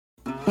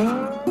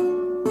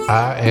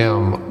I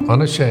am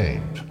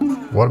unashamed.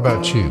 What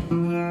about you?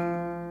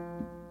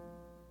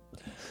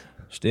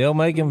 Still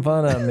making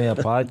fun of me a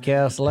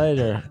podcast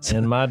later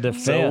in my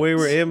defense. So we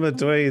were in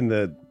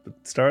between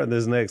starting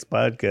this next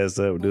podcast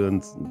that we're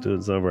doing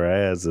some of our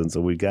ads, and so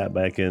we got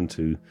back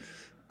into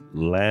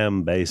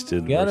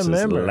lamb-basted versus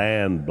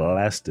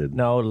land-blasted.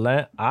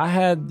 No,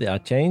 I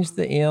changed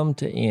the M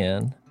to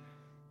N,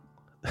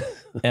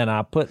 and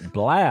I put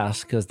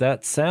blast because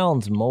that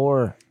sounds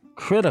more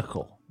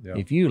critical. Yep.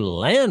 If you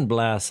land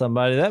blast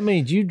somebody, that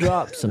means you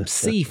drop some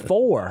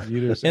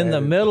C4 in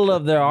the middle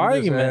of their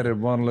argument. Just added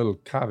one little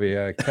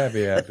caveat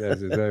as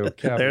his old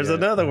caveat. There's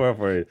another one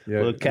for you. Yeah,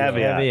 little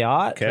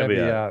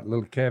caveat.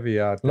 Little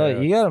caveat.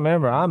 Look, you got to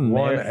remember, I'm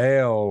one married.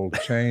 L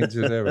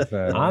changes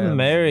everything. I'm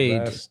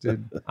married.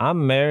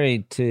 I'm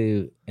married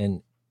to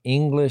an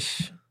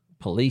English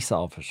police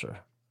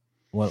officer.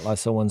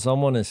 So when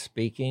someone is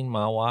speaking,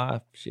 my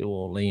wife, she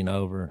will lean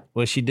over.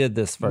 Well, she did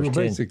this first. You're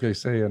basically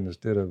saying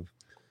instead of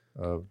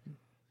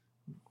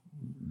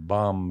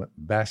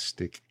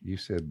bombastic, you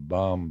said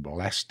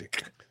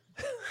bombastic.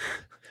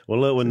 Well,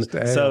 look,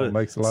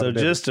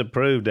 just to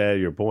prove,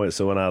 Dad, your point.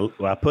 So when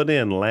I put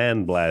in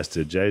land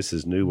blasted,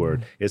 Jase's new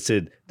word, it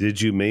said,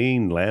 "Did you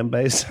mean land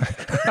based?"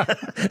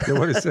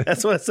 What it said?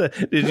 That's what it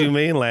said. Did you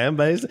mean land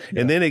based?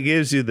 Yeah. And then it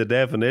gives you the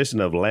definition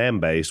of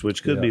land based,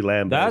 which could be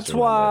land based. That's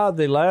why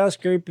the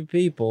last group of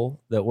people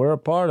that we're a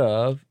part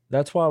of,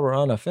 that's why we're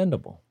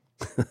unoffendable.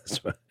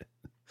 That's right.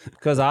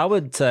 Because I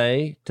would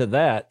say to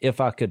that, if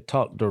I could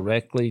talk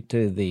directly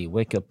to the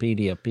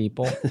Wikipedia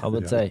people, I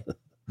would say,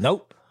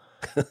 nope.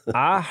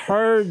 I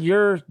heard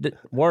your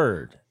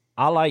word.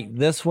 I like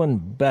this one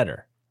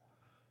better.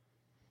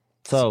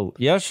 So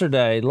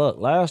yesterday,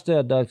 last day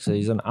of duck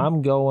season,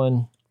 I'm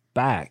going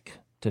back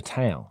to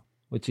town,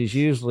 which is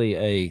usually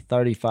a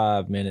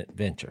 35-minute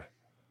venture.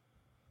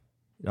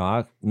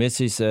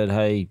 Missy said,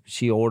 hey,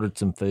 she ordered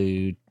some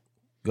food.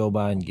 Go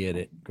by and get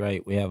it.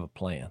 Great, we have a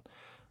plan.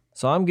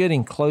 So I'm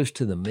getting close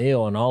to the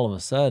mill, and all of a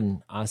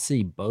sudden, I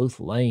see both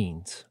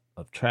lanes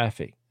of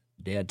traffic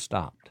dead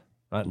stopped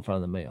right in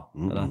front of the mill.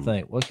 Mm-hmm. And I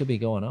think, what could be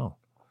going on?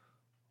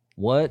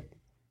 What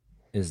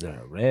is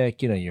there a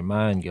wreck? Your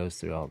mind goes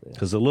through all this.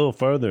 Because a little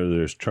further,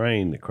 there's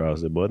train that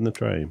crosses. It wasn't the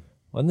train.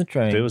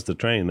 If it was the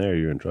train there,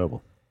 you're in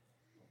trouble.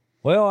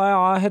 Well,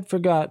 I had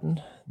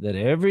forgotten that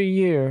every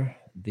year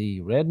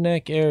the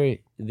redneck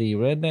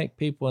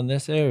people in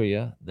this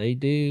area, they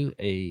do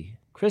a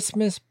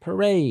Christmas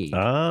parade.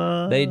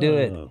 They do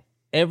it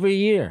every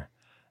year.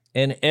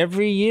 And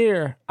every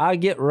year I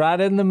get right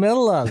in the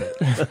middle of it.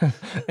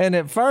 And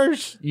at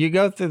first you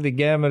go through the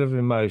gamut of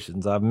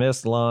emotions. I've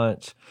missed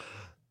lunch.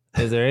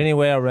 Is there any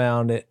way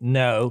around it?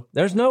 No,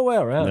 there's no way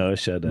around it. No,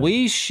 it's shut down.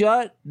 We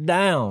shut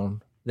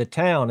down the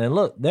town. And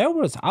look,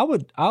 I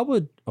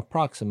would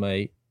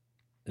approximate,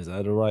 is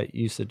that the right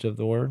usage of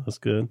the word? That's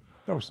good.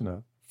 Close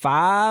enough.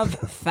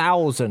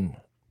 5,000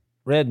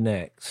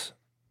 rednecks.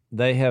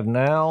 They have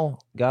now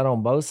got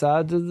on both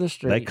sides of the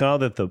street. They call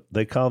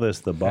this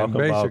the Balkan.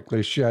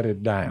 Basically shut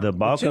it down. The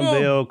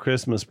Balkanville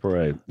Christmas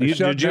Parade.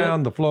 Shut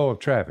down the flow of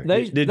traffic.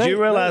 Did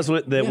you realize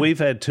that we've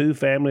had two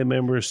family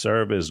members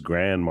serve as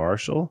Grand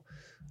Marshal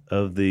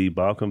of the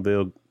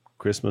Balkanville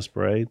Christmas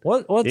Parade?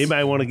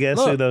 Anybody want to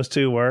guess who those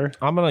two were?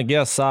 I'm going to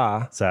guess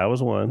Cy. Cy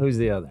was one. Who's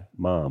the other?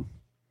 Mom.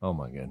 Oh,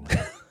 my goodness.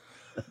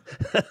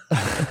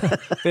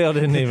 Phil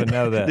didn't even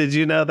know that. Did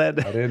you know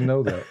that? I didn't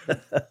know that.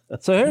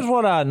 So here's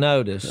what I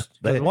noticed.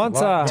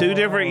 2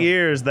 different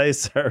years they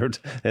served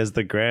as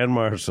the Grand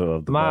Marshal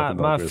of the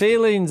my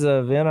feelings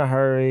of in a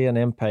hurry and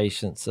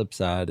impatience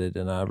subsided,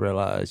 and I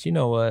realized, you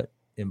know what?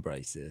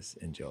 Embrace this.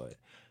 Enjoy it.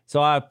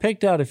 So I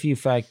picked out a few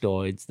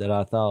factoids that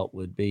I thought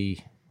would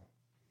be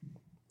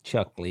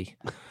chuckly.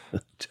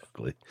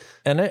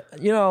 And,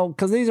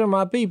 because these are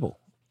my people.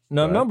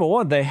 Now, right. Number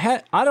one,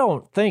 I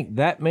don't think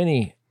that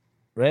many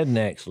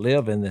rednecks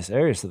live in this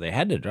area, so they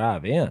had to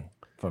drive in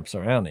from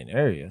surrounding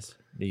areas.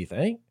 Do you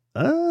think?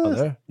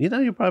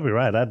 You're probably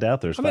right. I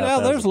doubt there's.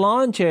 There's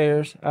lawn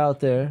chairs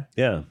out there.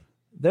 Yeah,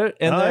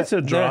 that's a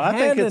draw. I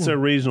think it's a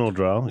regional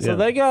draw. So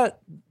they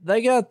got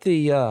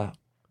the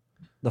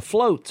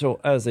floats,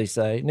 as they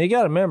say. And you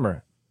got to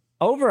remember,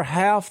 over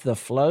half the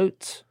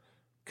floats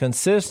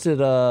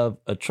consisted of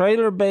a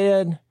trailer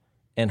bed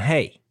and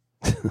hay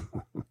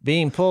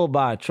being pulled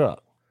by a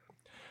truck.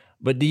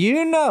 But do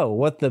you know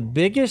what the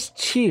biggest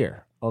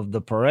cheer of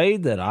the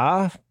parade that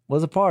I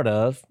was a part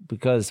of?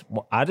 Because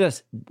I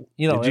just, did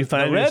you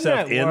find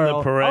yourself in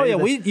the parade?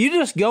 Oh yeah, you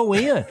just go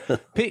in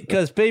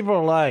because people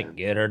are like,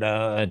 get her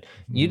done.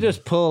 You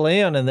just pull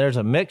in, and there's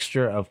a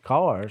mixture of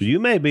cars. You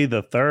may be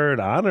the third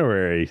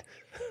honorary.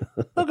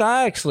 Look,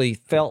 I actually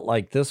felt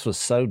like this was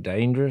so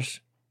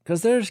dangerous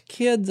because there's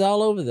kids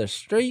all over the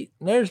street,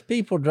 and there's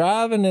people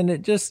driving, and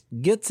it just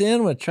gets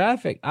in with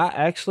traffic. I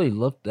actually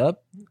looked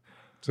up.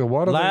 So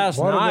what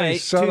are they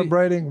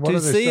celebrating?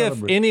 To see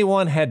if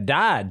anyone had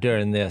died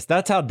during this.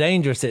 That's how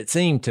dangerous it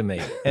seemed to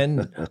me.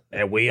 And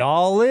we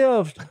all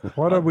lived.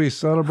 What are we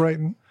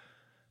celebrating?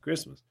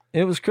 Christmas.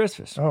 It was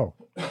Christmas. Oh,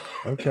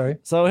 okay.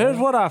 So here's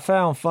what I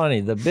found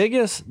funny. The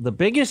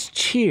biggest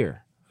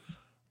cheer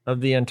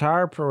of the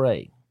entire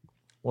parade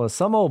was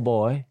some old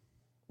boy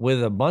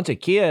with a bunch of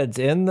kids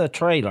in the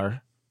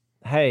trailer.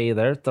 Hey,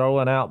 they're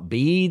throwing out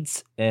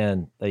beads,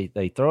 and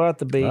they throw out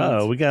the beads.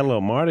 Oh, we got a little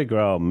Mardi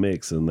Gras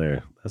mix in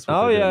there. That's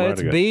what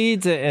it's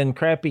beads and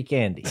crappy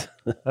candy.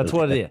 That's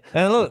what it is.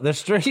 And look, the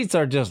streets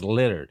are just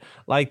littered.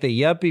 Like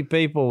the yuppie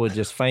people would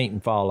just faint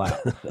and fall out.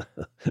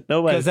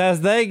 Because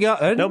as they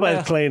go,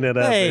 nobody's cleaning it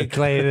up. They ain't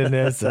cleaning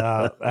this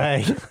up.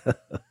 Hey,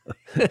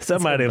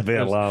 somebody will be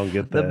along.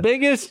 Get that. The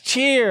biggest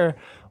cheer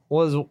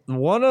was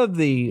one of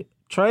the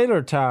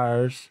trailer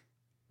tires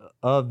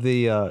of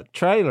the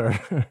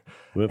trailer.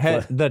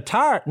 The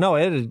tire,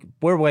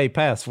 we're way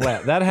past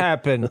flat. That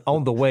happened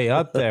on the way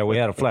up there. We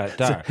had a flat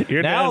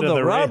tire. Now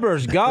the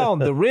rubber's gone,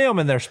 the rim,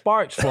 and there's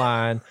sparks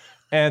flying,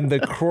 and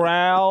the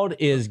crowd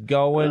is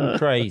going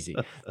crazy.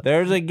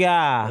 There's a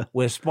guy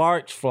with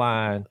sparks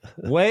flying.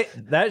 Wait,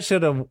 that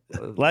should have...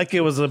 Like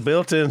it was a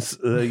built-in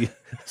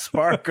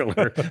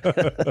sparkler.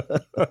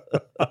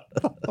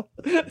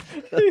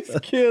 These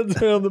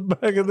kids are on the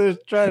back of this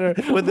trailer.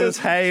 With this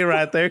hay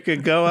right there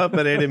could go up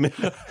at any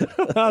minute.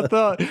 I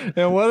thought,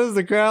 and what is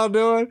the crowd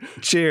doing?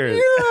 Cheering.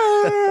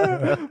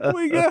 Yeah!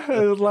 We got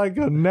it like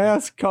a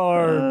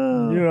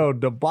NASCAR,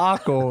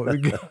 debacle.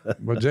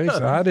 Well,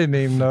 Jason, I didn't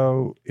even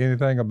know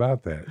anything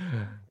about that.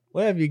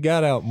 Well, have you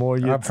got out more?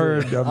 I've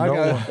heard of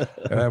no one.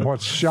 And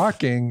what's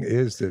shocking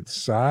is that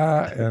Si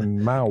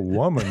and my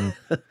woman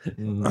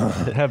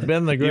have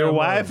been the grand Your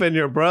wife and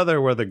your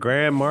brother were the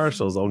grand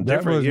marshals on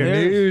different years.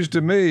 That was news to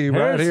me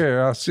right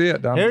here. I see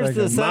it. I'm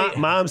thinking,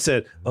 Mom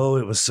said, "Oh,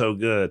 it was so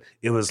good.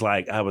 It was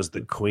like I was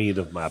the queen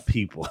of my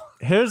people."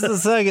 Here's the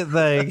second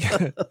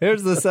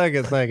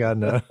thing.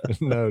 I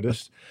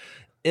noticed.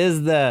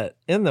 Is that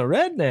in the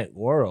redneck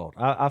world,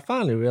 I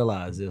finally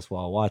realized this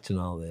while watching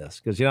all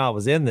this, because, I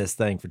was in this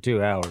thing for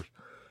 2 hours,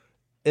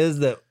 is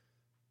that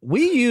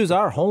we use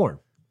our horn.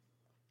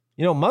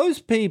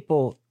 Most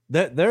people,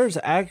 there's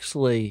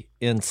actually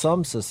in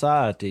some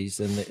societies,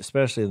 and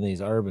especially in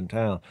these urban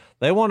towns,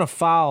 they want to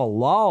file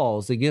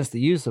laws against the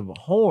use of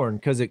a horn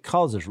because it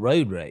causes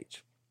road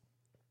rage.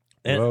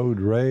 Road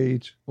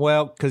rage?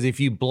 Well, because if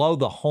you blow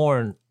the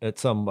horn at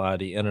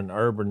somebody in an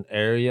urban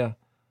area,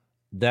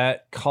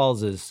 that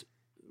causes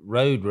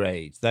road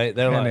rage.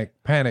 They're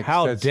panic.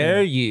 How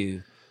dare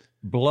you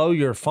blow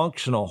your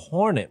functional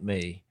horn at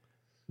me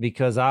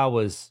because I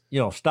was,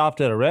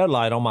 stopped at a red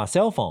light on my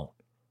cell phone.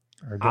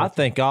 I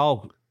think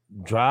I'll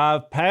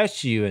drive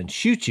past you and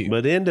shoot you.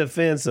 But in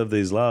defense of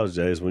these laws,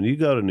 Jase, when you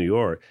go to New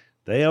York,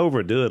 they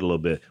overdo it a little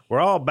bit.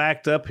 We're all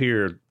backed up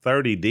here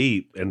 30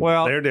 deep. And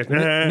they're just...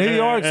 New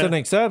York's an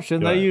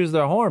exception. They use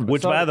their horn.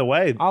 Which, by the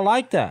way... I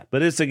like that.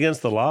 But it's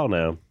against the law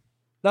now.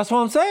 That's what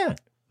I'm saying.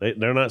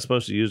 They're not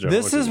supposed to use their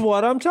horn. This is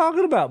what I'm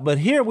talking about. But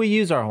here we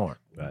use our horn.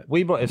 Right.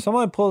 If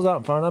somebody pulls out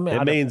in front of me,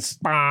 it means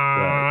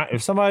right.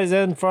 If somebody's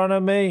in front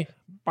of me,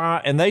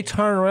 and they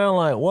turn around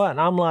like what,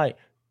 and I'm like,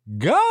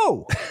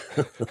 go.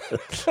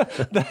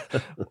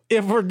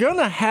 If we're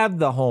gonna have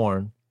the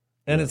horn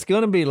and it's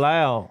gonna be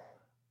loud,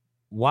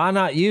 why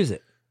not use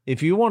it?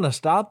 If you want to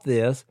stop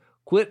this,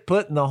 quit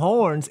putting the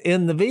horns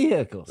in the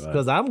vehicles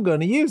because I'm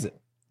going to use it.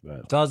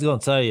 Right. So I was going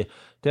to tell you,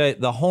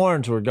 the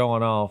horns were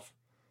going off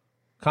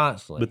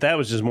constantly. But that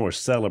was just more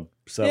celebration.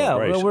 Yeah,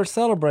 well, we're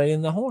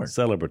celebrating the horn.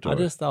 Celebratory. I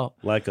just thought.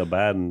 Like a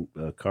Biden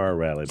car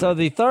rally. So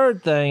the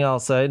third thing I'll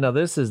say, now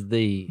this is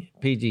the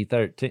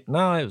PG-13.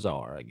 No, it was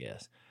R, I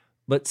guess.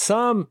 But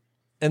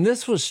and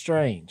this was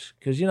strange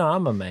because,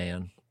 I'm a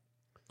man.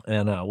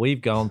 And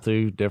we've gone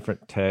through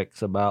different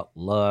texts about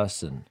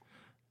lust and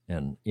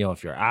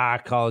if your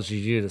eye causes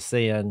you to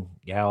sin,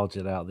 gouge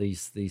it out.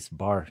 These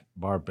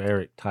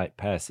barbaric type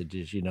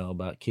passages,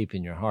 about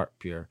keeping your heart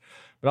pure.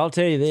 But I'll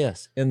tell you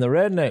this, in the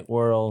redneck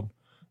world,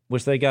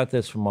 which they got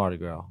this from Mardi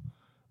Gras,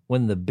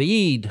 when the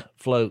bead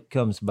float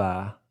comes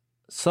by,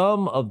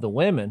 some of the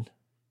women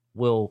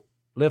will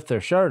lift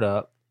their shirt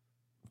up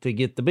to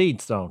get the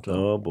beads thrown to them.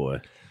 Oh, boy.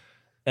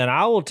 And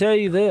I will tell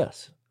you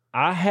this,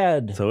 I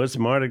had so it's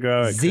Mardi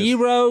Gras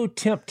zero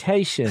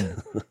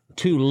temptation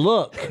to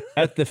look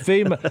at the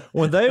female.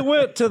 When they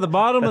went to the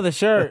bottom of the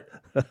shirt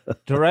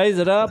to raise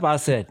it up, I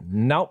said,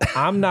 nope,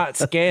 I'm not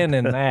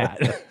scanning that.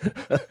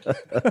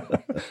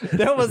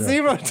 There was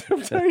zero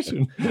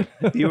temptation.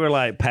 You were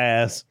like,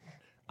 pass.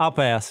 I'll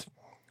pass.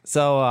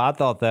 So I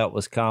thought that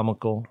was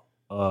comical.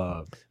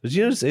 But it's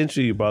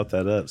interesting you brought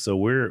that up. So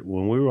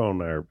when we were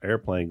on our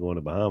airplane going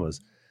to Bahamas,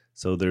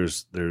 so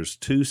there's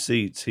two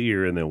seats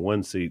here and then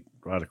one seat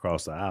right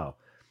across the aisle.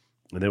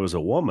 And there was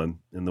a woman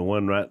in the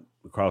one right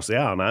across the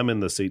aisle, and I'm in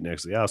the seat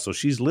next to the aisle. So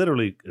she's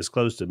literally as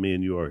close to me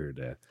and you are here,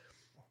 Dad.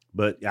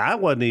 But I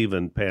wasn't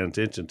even paying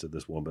attention to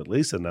this woman, but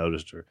Lisa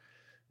noticed her.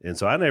 And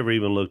so I never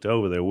even looked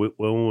over there.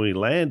 When we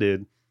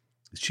landed,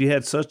 she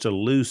had such a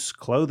loose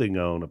clothing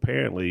on.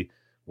 Apparently,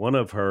 one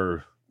of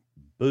her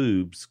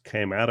boobs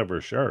came out of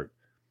her shirt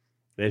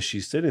as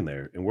she's sitting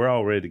there, and we're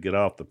all ready to get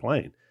off the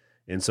plane.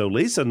 And so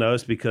Lisa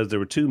noticed because there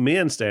were two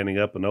men standing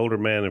up, an older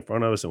man in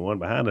front of us and one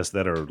behind us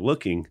that are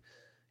looking,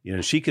 You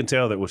know, she can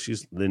tell that. Well,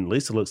 then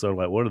Lisa looks over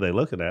like, what are they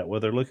looking at? Well,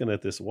 they're looking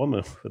at this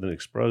woman with an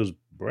exposed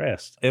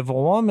breast. If a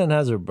woman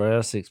has her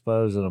breasts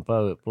exposed in a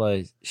public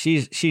place,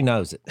 she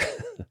knows it.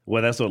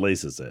 Well, that's what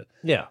Lisa said.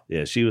 Yeah.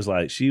 Yeah, she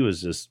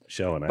was just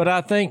showing out. But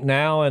I think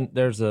now, and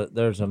there's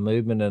a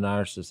movement in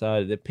our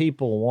society that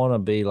people want to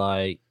be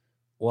like,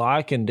 well,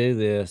 I can do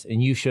this,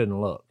 and you shouldn't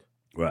look.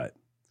 Right.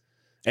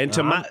 And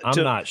I'm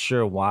not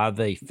sure why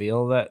they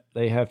feel that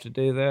they have to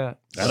do that.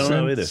 I don't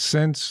know either.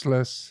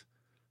 Senseless,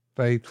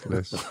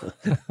 faithless,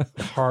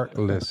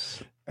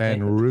 heartless,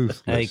 and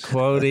ruthless. A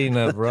quoting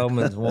of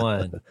Romans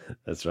 1.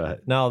 That's right.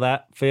 No,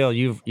 Phil,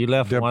 you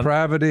left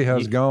Depravity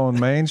has gone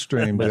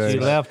mainstream, but Jase.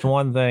 you left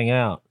one thing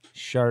out: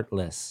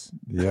 shirtless.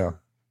 Yeah.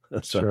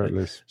 That's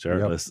Shirtless. Right.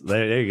 Shirtless. Yep.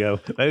 There you go.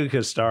 Maybe we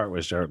could start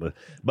with shirtless.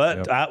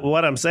 But Yep.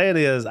 what I'm saying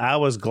is I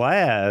was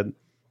glad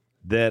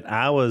that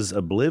I was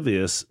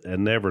oblivious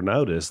and never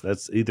noticed.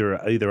 That's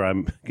either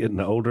I'm getting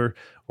older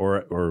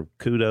or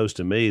kudos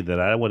to me that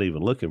I wasn't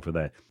even looking for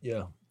that.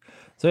 Yeah.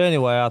 So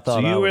anyway, I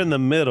thought So you were in the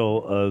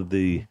middle of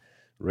the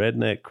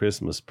Redneck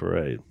Christmas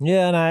Parade.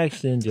 Yeah, and I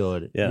actually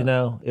enjoyed it. Yeah. You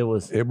know, it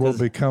will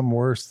become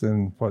worse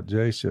than what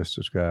Jase just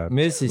described.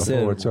 Missy before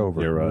said, it's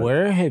over. You're right.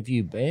 Where have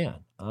you been?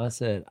 I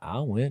said, I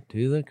went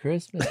to the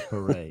Christmas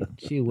parade.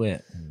 She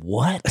went,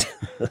 what?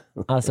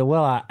 I said,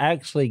 well, I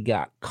actually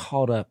got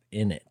caught up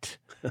in it.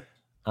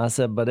 I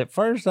said, but at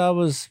first I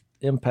was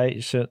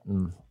impatient.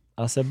 And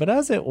I said, but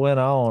as it went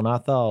on, I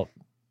thought,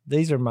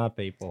 these are my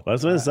people. I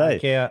was going to say,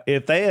 can't.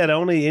 If they had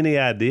only any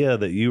idea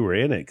that you were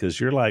in it, because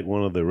you're like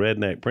one of the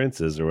redneck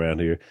princes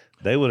around here,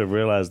 they would have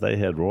realized they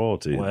had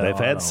royalty. Well, they've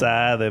had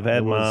Cy, they've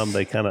had Mom.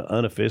 They kind of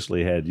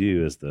unofficially had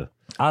you as the...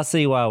 I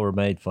see why we're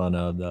made fun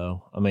of,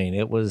 though. I mean,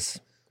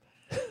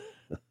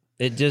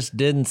 it just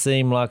didn't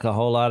seem like a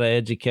whole lot of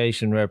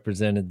education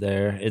represented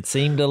there. It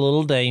seemed a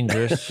little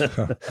dangerous.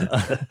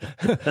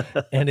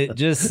 And it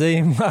just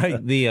seemed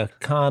like the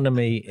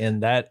economy in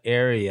that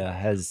area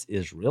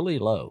is really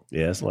low.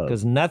 Yeah, it's low.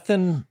 Because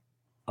nothing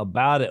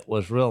about it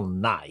was real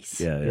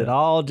nice. Yeah. It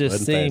all just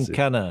Wasn't seemed fancy.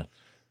 kind of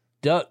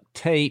duct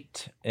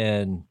taped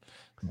and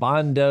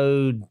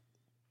bondoed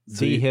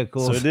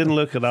vehicles. So it didn't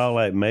look at all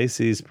like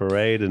Macy's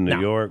parade in New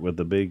York with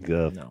the big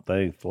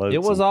thing floating.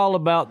 It was all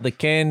about the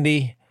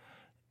candy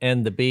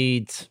and the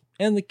beads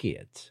and the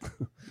kids.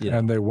 Yeah.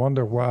 And they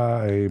wonder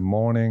why a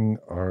morning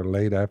or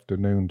late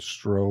afternoon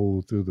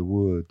stroll through the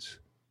woods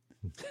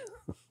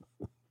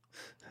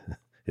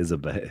is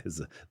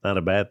not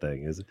a bad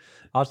thing, is it?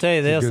 I'll tell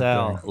you this, good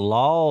Al, thing.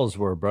 laws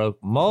were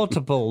broke.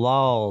 Multiple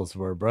laws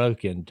were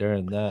broken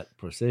during that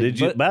proceeding.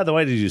 Did you? But By the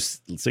way,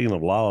 speaking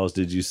of laws,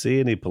 did you see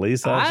any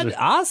police officers?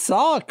 I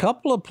saw a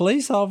couple of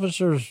police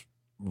officers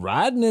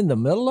riding in the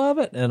middle of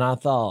it, and I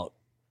thought,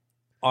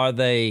 are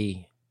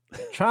they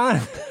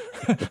trying?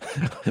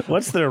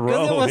 What's their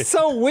Because role? it was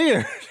so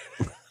weird.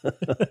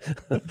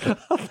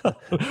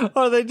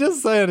 Are they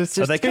just saying it's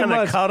Are just they too kind of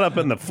much? caught up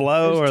in the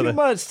flow, or There's too the?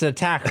 much to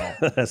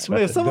tackle. That's I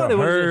mean, right. if somebody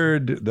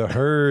the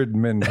herd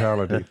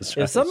mentality.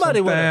 if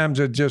somebody would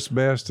Sometimes it's just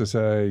best to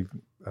say,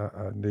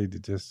 I need to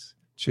just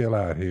chill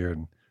out here,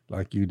 and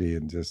like you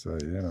did, and just say,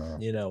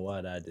 you know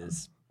what, I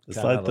just It's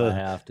kind like of the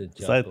laughed and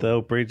it's like the chuckled.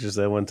 old preacher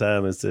said one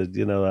time. It said,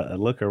 I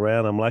look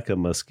around, I'm like a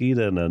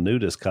mosquito in a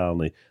nudist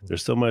colony.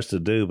 There's so much to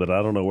do, but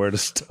I don't know where to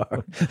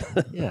start.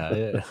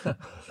 yeah,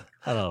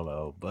 I don't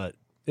know, but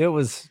it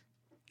was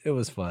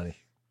funny.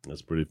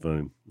 That's pretty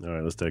funny. All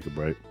right, let's take a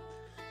break.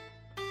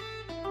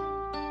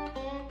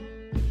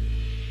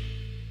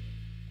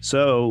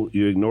 So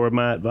you ignored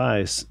my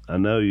advice. I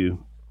know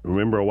you.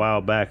 Remember a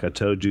while back I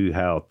told you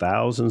how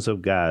thousands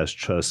of guys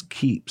trust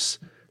Keeps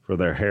for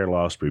their hair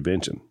loss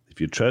prevention. If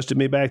you trusted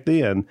me back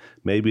then,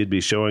 maybe it'd be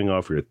showing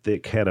off your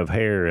thick head of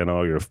hair in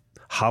all your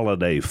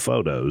holiday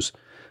photos.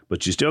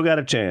 But you still got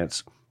a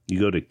chance. You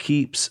go to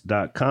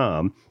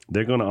Keeps.com.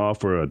 They're going to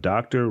offer a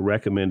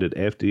doctor-recommended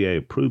FDA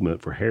approval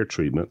for hair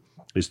treatment.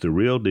 It's the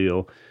real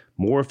deal.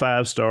 More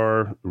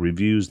 5-star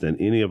reviews than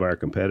any of our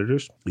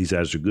competitors. These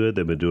guys are good.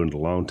 They've been doing it a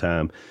long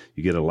time.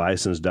 You get a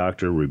licensed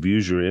doctor,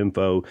 reviews your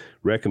info,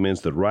 recommends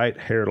the right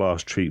hair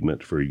loss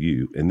treatment for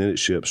you, and then it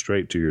ships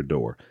straight to your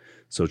door.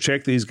 So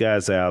check these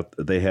guys out.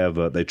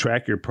 They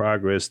track your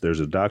progress. There's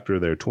a doctor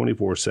there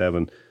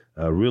 24/7.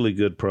 A really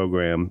good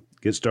program.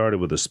 Get started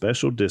with a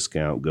special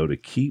discount. Go to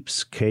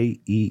Keeps,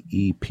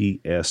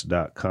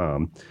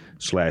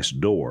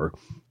 KEEPS.com/door.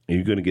 And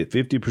you're going to get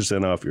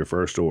 50% off your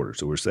first order.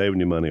 So we're saving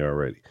you money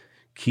already.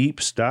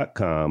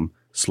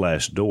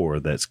 Keeps.com/door.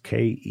 That's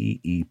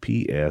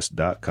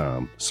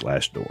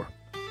KEEPS.com/door.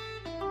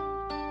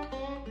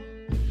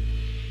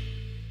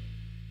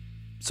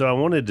 So I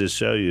wanted to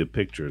show you a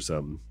picture of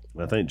something.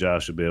 I think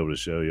Josh will be able to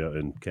show you,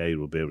 and Cade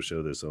will be able to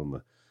show this on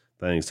the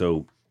thing.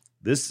 So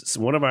this,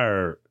 one of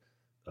our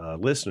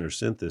listeners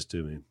sent this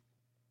to me,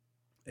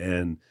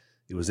 and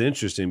it was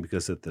interesting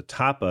because at the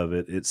top of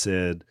it, it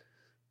said,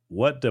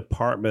 "What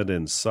department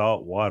in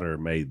salt water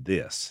made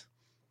this?"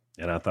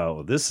 And I thought,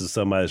 well, this is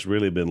somebody that's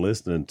really been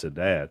listening to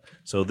Dad.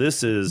 So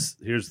here's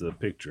the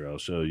picture. I'll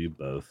show you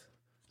both.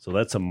 So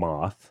that's a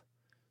moth,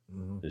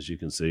 as you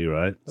can see,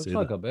 right? Looks See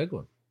like a big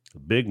one.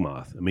 Big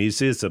moth. I mean, you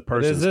see, it's a But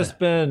person's.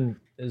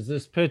 Has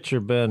this picture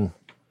been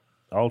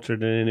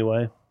altered in any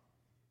way?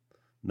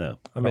 No.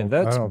 I mean,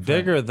 I that's don't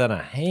bigger than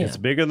a hand. It's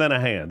bigger than a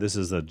hand. This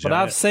is a giant. But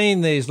I've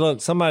seen these.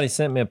 Look, somebody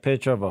sent me a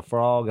picture of a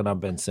frog, and I've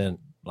been sent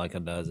like a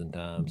dozen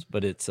times.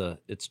 But it's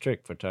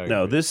trick photography.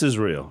 No, this is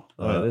real.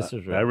 This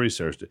is real. I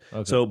researched it.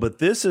 Okay. So, but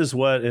this is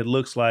what it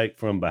looks like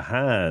from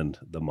behind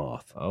the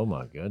moth Oh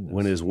my goodness!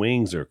 when his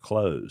wings are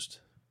closed.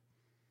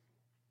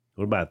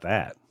 What about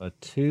that? A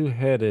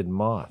two-headed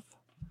moth.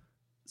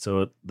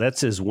 So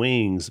that's his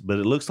wings, but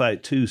it looks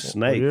like two snakes.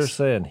 Well, you're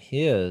saying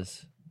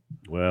his.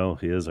 Well,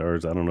 his,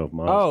 hers. I don't know if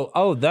mine.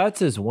 Oh, that's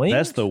his wings.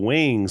 That's the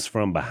wings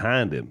from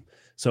behind him.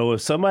 So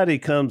if somebody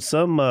comes,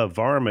 some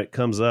varmint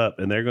comes up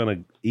and they're going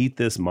to eat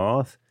this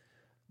moth,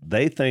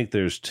 they think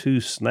there's two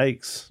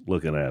snakes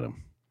looking at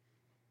him.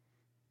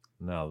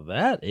 Now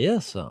that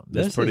is something.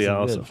 That's This pretty is a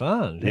awesome. Good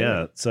find.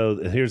 Yeah. So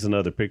here's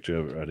another picture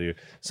of it right here.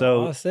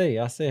 So I see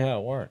how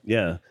it works.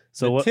 yeah.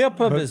 So The what? tip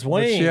of his But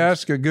wings. she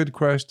asked a good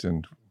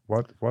question.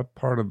 What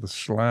part of the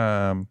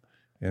slime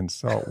in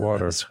salt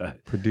water That's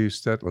right.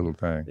 produced that little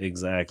thing?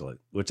 Exactly.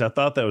 Which I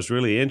thought that was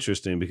really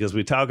interesting because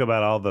we talk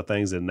about all the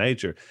things in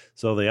nature.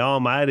 So the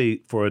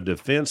Almighty, for a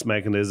defense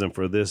mechanism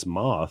for this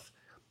moth,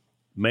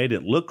 made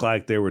it look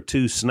like there were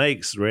two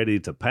snakes ready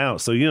to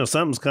pounce. So,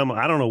 something's coming.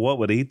 I don't know what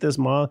would eat this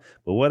moth,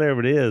 but whatever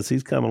it is,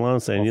 he's coming along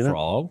saying, a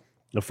frog.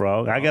 the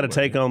frog, I got to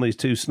take on these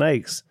two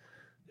snakes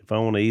if I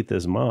want to eat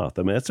this moth.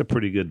 I mean, that's a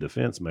pretty good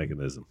defense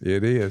mechanism.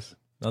 It is.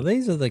 Now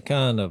these are the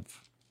kind of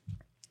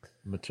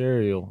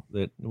material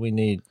that we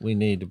need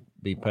to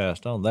be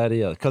passed on. That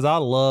is because I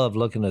love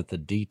looking at the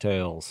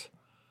details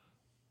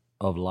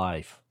of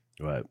life,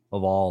 Right.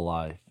 of all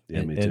life.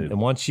 Yeah, me too. And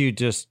once you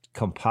just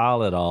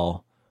compile it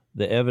all,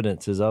 the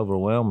evidence is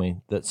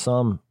overwhelming that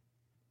some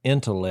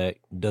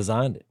intellect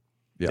designed it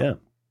Yeah.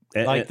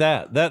 like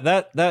that.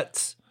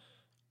 That's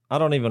I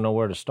don't even know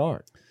where to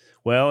start.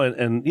 Well,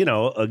 and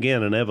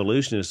again, an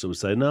evolutionist would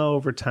say, no,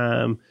 over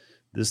time,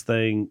 this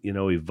thing,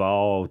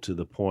 evolved to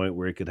the point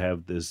where it could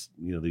have this,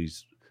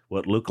 these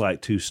what look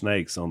like two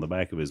snakes on the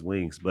back of his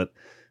wings. But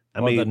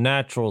I mean, the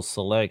natural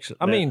selection.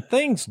 I mean,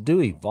 things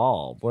do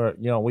evolve. Where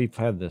we've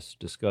had this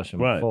discussion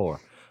Right. before,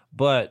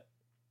 but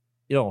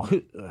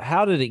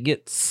how did it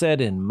get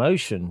set in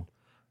motion?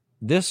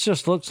 This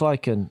just looks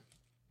like an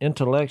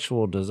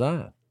intellectual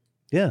design.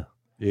 yeah,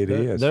 It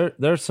is.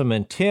 There's some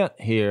intent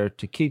here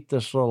to keep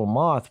this little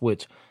moth.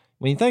 Which,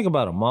 when you think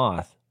about a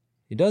moth,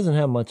 he doesn't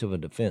have much of a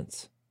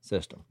defense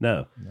system.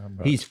 no,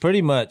 He's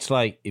pretty much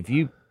like if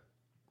you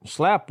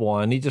slap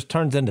one, he just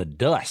turns into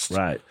dust.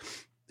 right.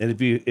 And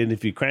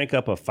if you crank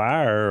up a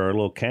fire or a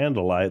little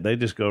candlelight, they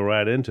just go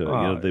right into it.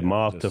 Oh, The yeah,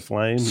 moth to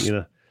flame.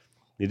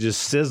 You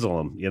just sizzle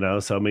them.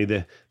 So I mean,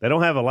 they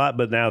don't have a lot.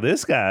 But now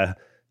this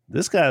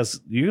guy's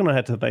you're gonna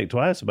have to think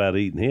twice about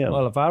eating him.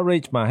 Well, if I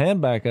reach my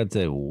hand back, I'd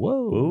say,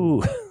 "Whoa!" Ooh,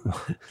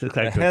 Looks like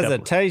The a couple-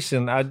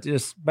 hesitation.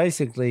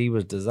 Basically he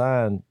was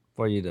designed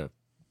for you to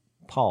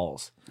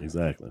pause.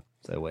 Exactly.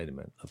 Say, wait a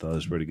minute. I thought it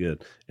was pretty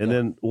good. And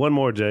then one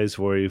more, Jase,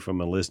 for you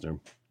from a listener.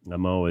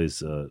 I'm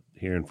always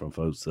hearing from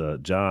folks.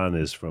 John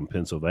is from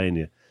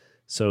Pennsylvania.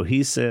 So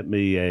he sent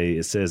me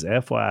it says,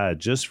 FYI,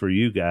 just for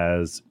you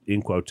guys,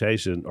 in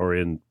quotation or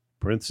in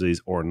parentheses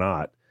or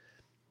not.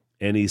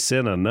 And he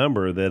sent a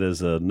number that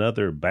is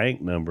another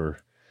bank number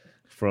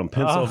from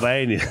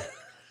Pennsylvania.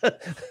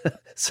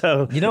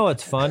 So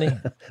What's funny?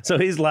 so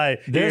he's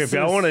like, here, if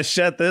y'all want to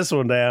shut this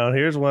one down,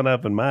 here's one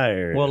up in my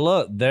area. Well,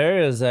 look,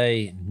 there is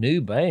a new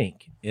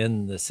bank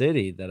in the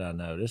city that I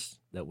noticed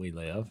that we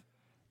live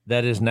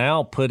that is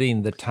now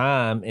putting the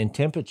time and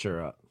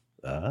temperature up.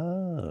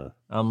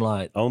 I'm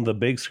like, on the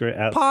big screen.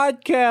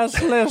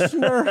 podcast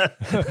listener.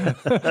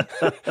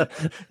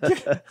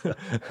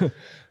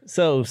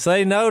 So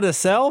say no to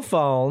cell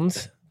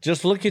phones.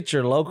 Just look at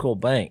your local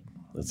bank.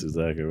 That's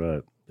exactly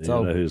right. You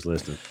So- know who's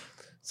listening.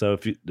 So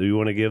do you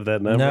want to give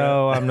that number?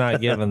 No, I'm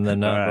not giving the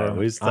number. right,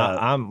 we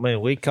stopped.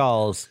 We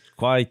caused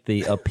quite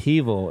the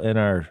upheaval in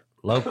our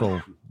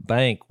local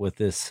bank with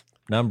this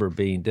number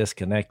being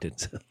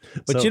disconnected.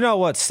 But So- you know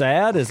what's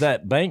sad is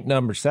that bank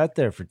number sat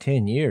there for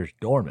 10 years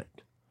dormant.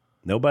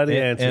 Nobody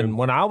answered. And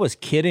when I was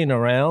kidding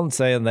around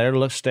saying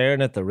they're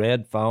staring at the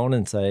red phone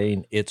and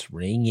saying it's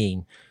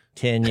ringing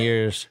 10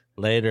 years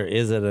later,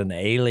 is it an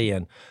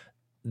alien?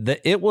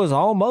 It was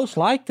almost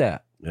like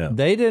that. Yeah.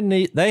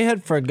 They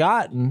had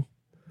forgotten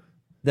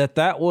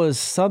that was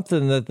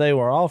something that they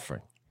were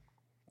offering.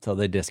 So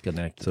they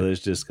disconnected. So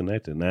it's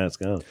disconnected. Now it's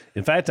gone.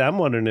 In fact, I'm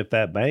wondering if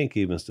that bank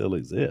even still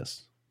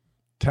exists.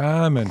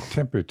 Time and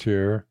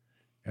temperature,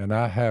 and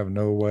I have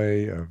no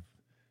way of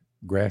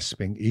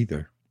grasping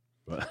either.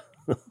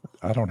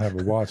 I don't have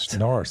a watch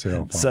nor a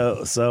cell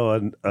phone.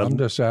 So I'm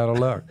just out of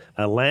luck.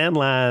 a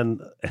landline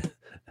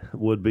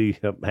would be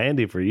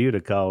handy for you to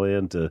call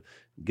in to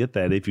get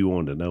that if you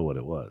wanted to know what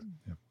it was.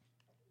 Yeah.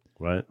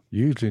 Right?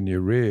 Usually in your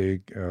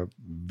rig,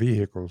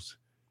 vehicles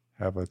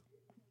have a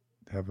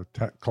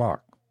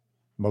clock.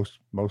 Most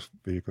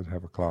vehicles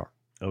have a clock.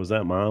 Oh, was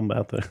that Mom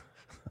out there?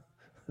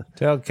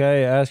 Tell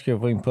Kay, ask her if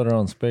we can put her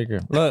on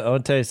speaker. Look, I'll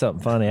tell you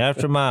something funny.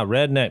 After my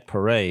redneck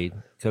parade,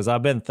 because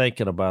I've been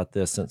thinking about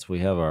this since we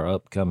have our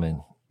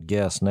upcoming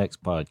guest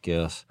next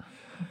podcast,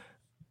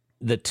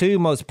 the two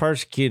most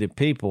persecuted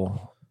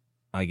people,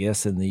 I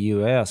guess, in the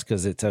U.S.,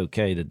 because it's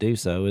okay to do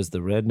so, is the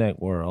redneck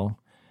world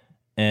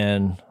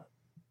and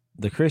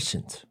the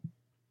Christians.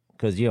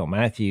 Because,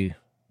 Matthew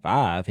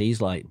 5,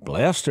 he's like,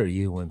 blessed are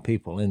you when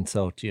people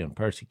insult you and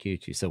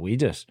persecute you. So we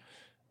just,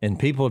 and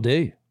people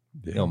do.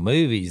 Yeah.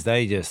 Movies,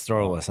 they just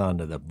throw us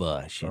under the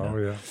bus.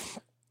 Yeah.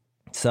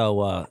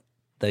 So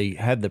they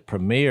had the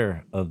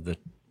premiere of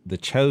the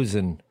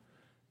Chosen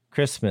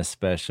Christmas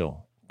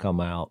special come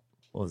out.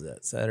 What was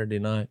that, Saturday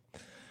night?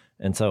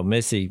 And so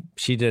Missy,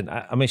 she didn't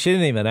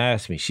even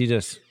ask me. She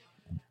just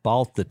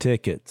bought the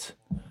tickets.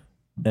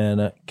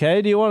 And,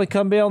 Kay, do you want to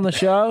come be on the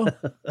show?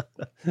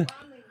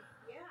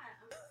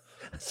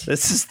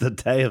 This is the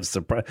day of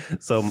surprise.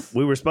 So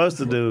we were supposed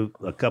to do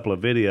a couple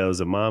of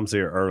videos, and Mom's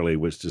here early,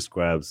 which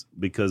describes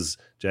because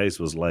Jase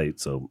was late.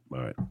 So,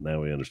 all right,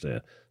 now we understand.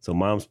 So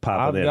Mom's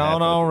popping in. I've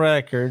gone on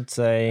record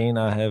saying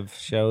I have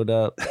showed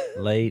up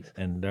late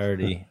and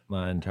dirty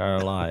my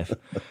entire life.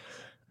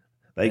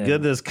 Thank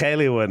goodness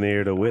Kaylee wasn't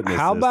here to witness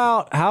How this.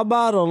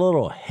 about a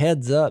little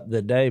heads up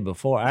the day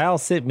before? Al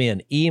sent me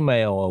an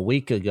email a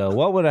week ago.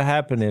 What would have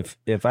happened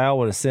if Al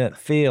would have sent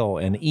Phil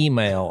an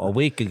email a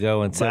week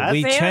ago and said,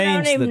 we Phil changed the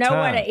time? don't even know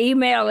what an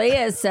email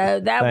is, so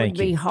that would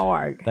be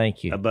hard.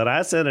 Thank you. But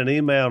I sent an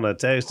email and I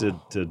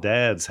texted to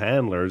Dad's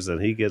handlers, and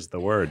he gets the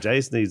word.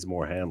 Jase needs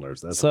more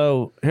handlers.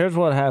 So here's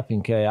what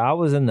happened, Kay. I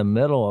was in the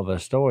middle of a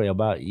story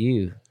about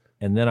you,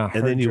 and then I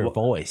heard your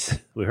voice.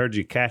 We heard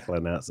you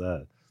cackling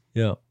outside.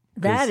 Yeah.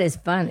 That is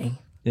funny.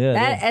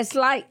 Yeah, it's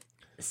like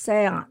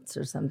seance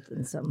or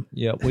something.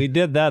 Yeah, we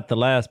did that the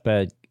last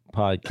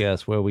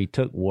podcast where we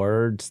took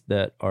words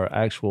that are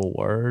actual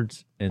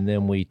words and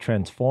then we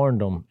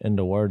transformed them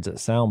into words that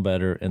sound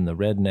better in the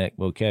redneck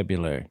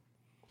vocabulary.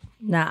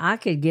 Now, I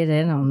could get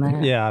in on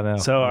that. Yeah, I know.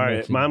 So, all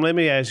right, Mom, let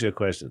me ask you a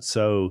question.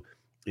 So,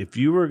 if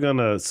you were going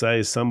to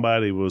say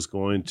somebody was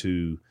going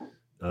to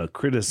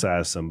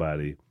criticize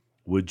somebody,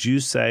 would you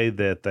say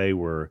that they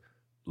were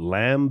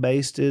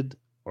lambasted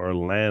or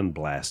land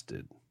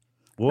blasted?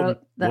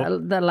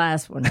 The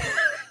last one.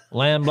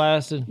 Land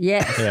blasted?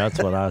 Yes. Yeah, that's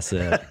what I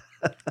said.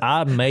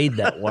 I made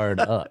that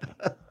word up.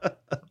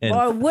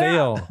 And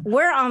well,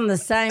 we're on the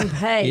same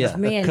page,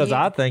 me and you. Because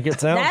I think it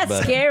sounds better.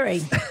 That's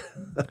scary.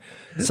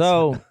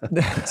 So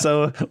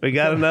we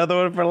got another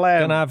one for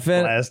land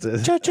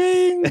blasted.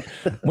 Cha-ching!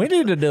 We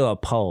need to do a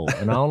poll,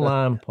 an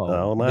online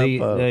poll.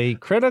 The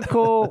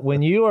critical,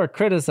 when you are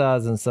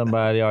criticizing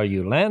somebody, are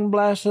you land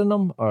blasting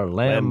them or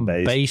lamb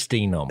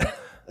basting them?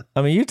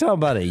 I mean, you're talking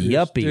about a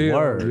yuppie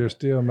word. You're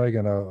still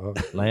making a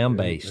lamb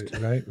based.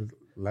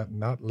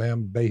 Not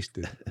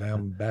lamb-basted,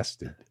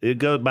 lamb-basted. It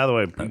goes, by the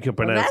way, you can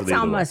pronounce it either way. That's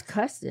almost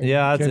cussing.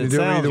 Yeah, Can you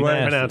do it either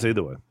way? Pronounce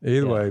either way.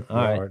 Either way.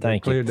 All right,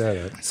 thank you. Cleared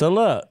that up. So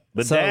look.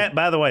 But Dad,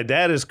 by the way,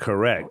 Dad is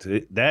correct.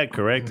 Dad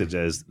corrected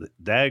us.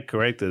 Dad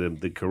corrected him.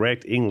 The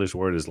correct English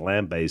word is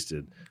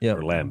lambasted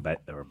or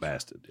or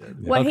bastard. Yeah.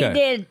 Well,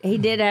 he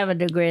did have a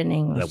degree in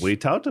English. We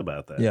talked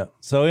about that. Yeah.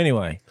 So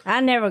anyway.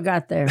 I never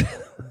got there.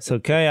 So,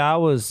 Kay, I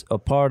was a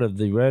part of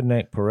the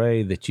redneck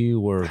parade that you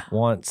were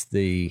once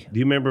the... Do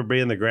you remember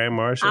being the Grand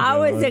Marshal? I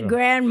was the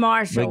Grand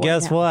Marshal. But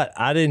guess what?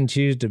 I didn't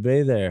choose to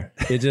be there.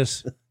 It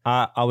just...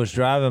 I was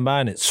driving by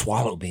and it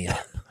swallowed me up.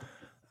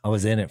 I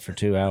was in it for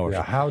 2 hours.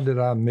 Yeah, how did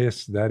I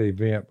miss that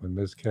event when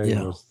Miss Kay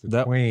was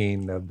the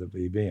queen of the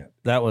event?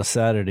 That was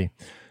Saturday.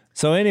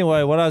 So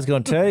anyway, what I was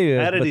going to tell you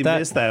is... How did he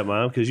miss that,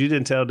 Mom? Because you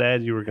didn't tell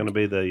Dad you were going to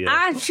be the...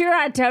 I'm sure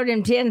I told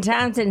him 10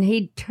 times and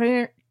he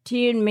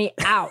tuned me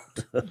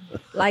out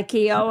like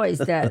he always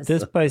does. At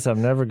this pace,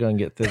 I'm never going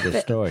to get through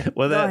the story.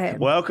 Well,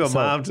 welcome,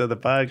 Mom, to the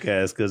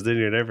podcast, because then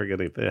you're never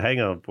going to...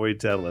 Hang on, before you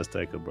tell, let's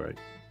take a break.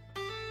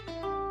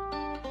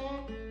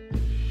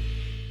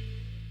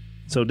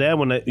 So, Dad,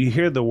 when you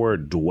hear the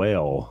word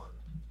dwell,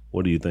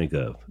 what do you think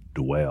of?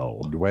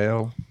 Dwell.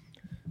 Dwell.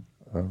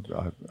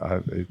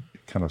 It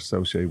kind of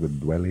associated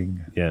with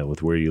dwelling. Yeah,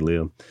 with where you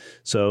live.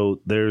 So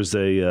there's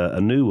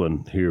a new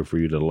one here for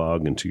you to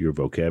log into your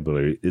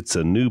vocabulary. It's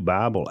a new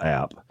Bible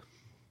app,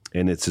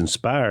 and it's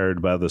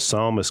inspired by the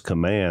psalmist's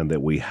command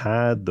that we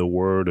hide the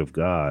word of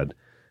God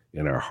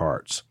in our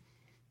hearts,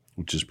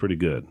 which is pretty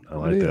good. I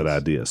like that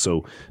idea.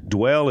 So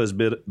Dwell has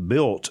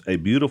built a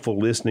beautiful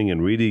listening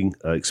and reading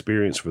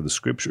experience for the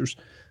scriptures.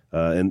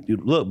 And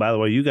look, by the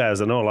way, you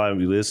guys, I know a lot of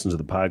you listen to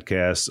the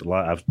podcast.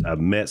 I've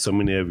met so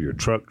many of your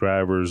truck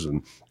drivers,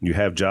 and you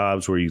have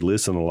jobs where you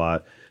listen a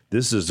lot.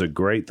 This is a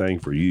great thing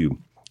for you,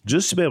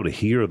 just to be able to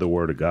hear the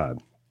Word of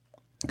God.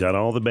 Got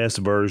all the best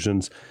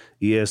versions,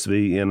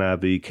 ESV,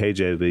 NIV,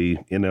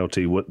 KJV,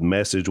 NLT,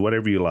 Message,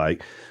 whatever you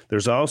like.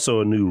 There's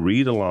also a new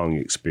read-along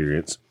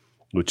experience,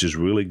 which is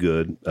really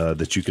good,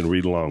 that you can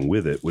read along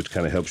with it, which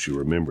kind of helps you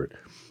remember it.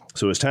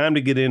 So it's time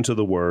to get into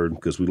the Word,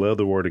 because we love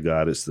the Word of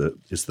God. It's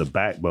the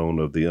backbone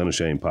of the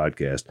Unashamed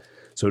podcast.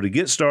 So to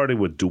get started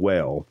with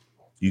Dwell,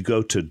 you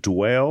go to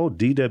Dwell,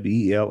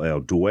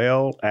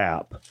 DWELL,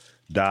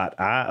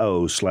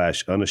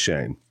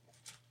 relive.io/unashamed.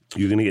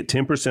 You're going to get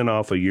 10%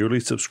 off a yearly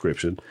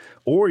subscription,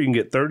 or you can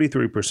get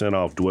 33%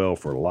 off Dwell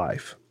for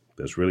life.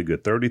 That's really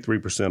good.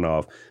 33%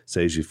 off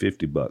saves you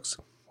 $50.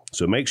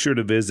 So make sure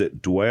to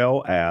visit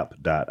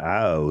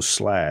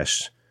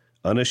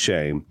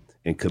dwellapp.io/unashamed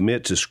and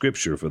commit to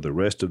Scripture for the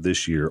rest of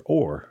this year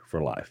or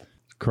for life.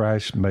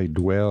 Christ may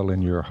dwell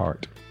in your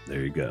heart.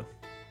 There you go.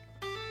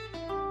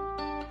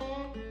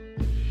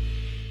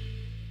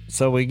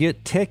 So we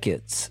get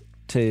tickets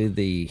to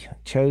the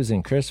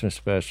Chosen Christmas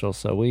special.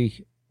 So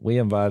we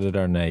invited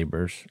our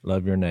neighbors.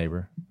 Love your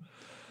neighbor.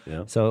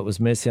 Yeah. So it was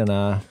Missy and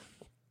I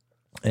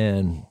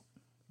and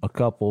a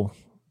couple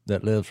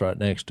that lives right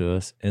next to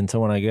us. And so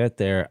when I get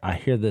there, I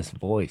hear this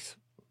voice,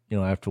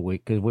 after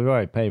because we've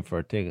already paid for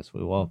our tickets.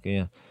 We walk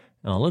in,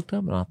 and I looked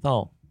up and I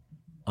thought,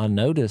 I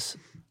noticed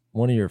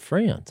one of your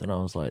friends. And I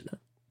was like,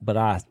 but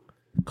I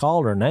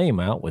called her name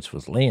out, which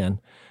was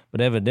Lynn,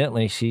 but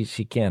evidently she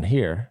can't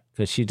hear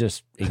because she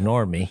just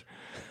ignored me.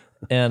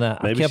 And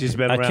I kept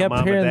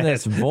hearing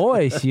this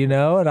voice, and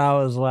I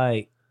was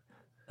like,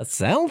 it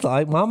sounds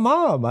like my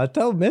mom. I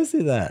told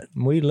Missy that.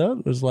 And we looked,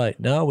 it was like,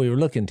 no, we were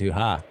looking too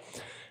high.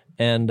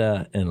 And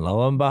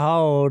lo and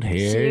behold,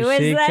 here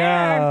she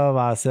come.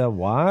 I said,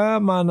 why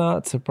am I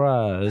not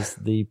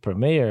surprised? The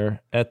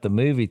premiere at the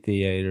movie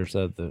theaters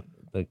of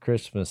the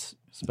Christmas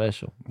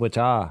special, which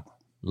I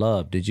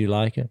loved. Did you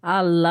like it?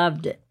 I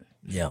loved it.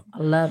 Yeah. I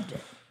loved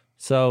it.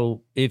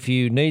 So if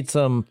you need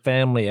some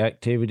family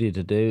activity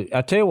to do,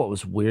 I tell you what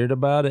was weird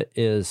about it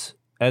is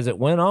as it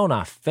went on,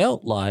 I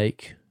felt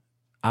like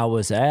I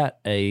was at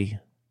a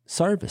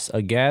service,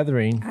 a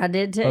gathering I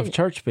did too. of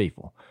church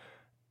people.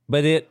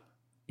 But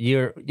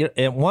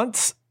and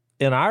once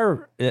in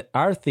our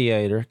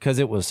theater, because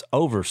it was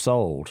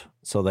oversold,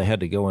 so they had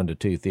to go into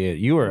two theaters.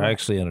 You were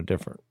actually in a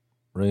different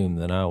room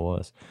than I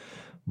was.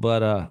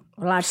 But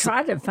well, I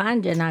tried to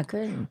find you and I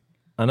couldn't.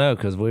 I know,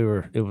 because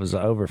it was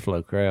an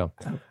overflow crowd.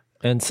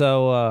 And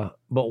so,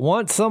 but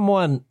once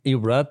someone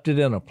erupted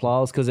in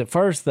applause, because at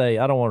first I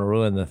don't want to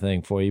ruin the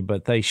thing for you,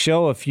 but they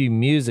show a few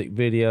music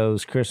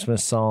videos,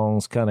 Christmas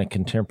songs, kind of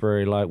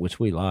contemporary like, which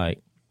we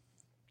like.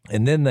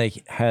 And then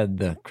they had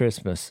the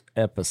Christmas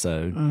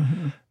episode,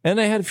 and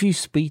they had a few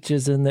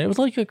speeches in there. It was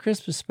like a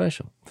Christmas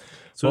special.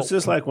 So it's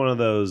just like one of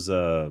those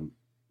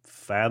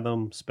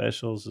Fathom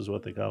specials is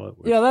what they call it?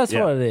 Yeah, that's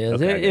what it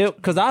is. Okay,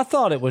 Because I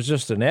thought it was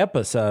just an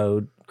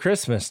episode,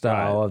 Christmas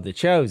style, of The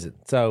Chosen.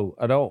 So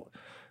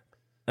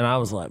and I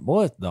was like,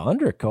 boy, the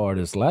undercard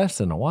is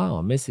lasting a while.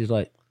 And Missy's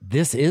like,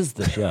 this is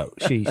the show.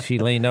 She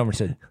leaned over and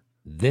said,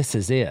 this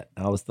is it.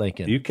 I was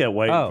thinking. You kept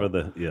waiting for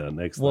the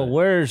next Well, thing.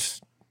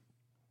 where's,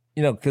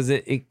 because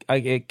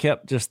it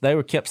kept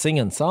they kept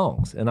singing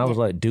songs. And I was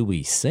like, do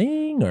we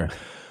sing or...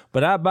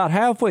 But about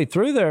halfway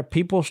through there,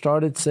 people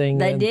started singing.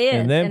 They did,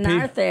 and then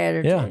in our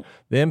theater, too.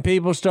 Then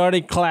people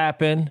started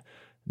clapping.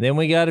 Then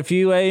we got a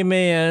few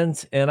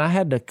amens. And I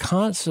had to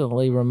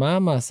constantly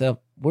remind myself,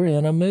 we're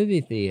in a movie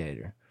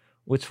theater,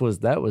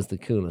 that was the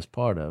coolest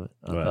part of it,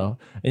 I thought.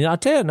 And I'll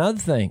tell you another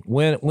thing.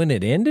 When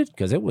it ended,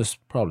 because it was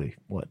probably,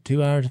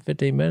 2 hours and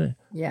 15 minutes?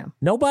 Yeah.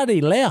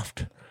 Nobody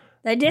left.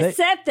 They just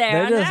sat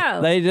there, I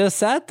know. They just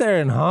sat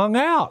there and hung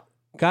out,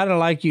 kind of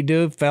like you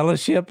do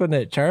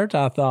fellowshipping at church.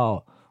 I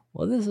thought,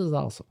 well, this is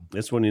awesome.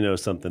 That's when you know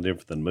something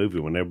different than movie,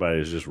 when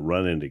everybody's just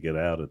running to get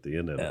out at the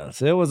end of it.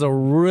 Yes, it was a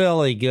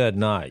really good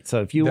night.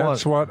 So if you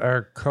That's what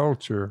our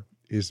culture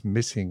is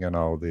missing in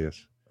all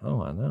this.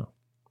 Oh, I know.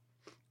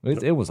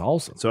 It was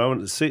awesome. So I want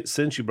to see,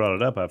 since you brought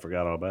it up, I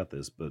forgot all about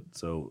this, but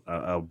so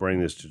I'll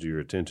bring this to your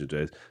attention,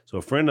 Jase. So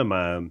a friend of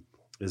mine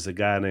is a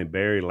guy named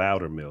Barry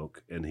Loudermilk,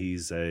 and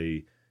he's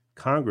a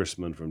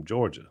congressman from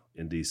Georgia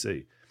in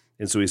D.C.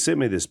 And so he sent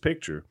me this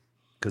picture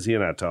because he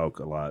and I talk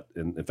a lot.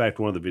 And in fact,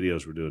 one of the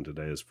videos we're doing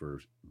today is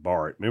for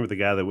Bart. Remember the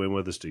guy that went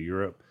with us to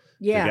Europe?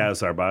 Yeah. The guy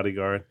was our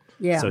bodyguard?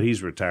 Yeah. So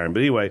he's retiring. But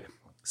anyway,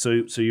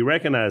 so you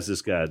recognize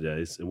this guy,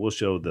 Jase, and we'll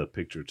show the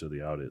picture to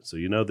the audience. So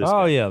you know this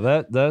guy. Oh,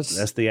 yeah.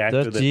 That's the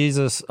actor. That's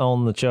Jesus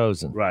on The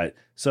Chosen. Right.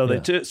 So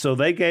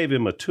they gave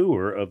him a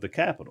tour of the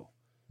Capitol.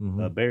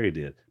 Barry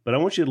did. But I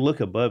want you to look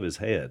above his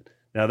head.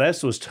 Now,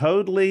 this was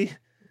totally...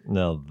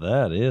 No,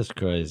 that is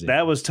crazy.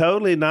 That was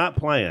totally not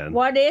planned.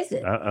 What is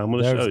it? I'm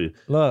going to show you.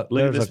 Look at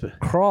there's this. a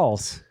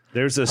cross.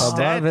 There's a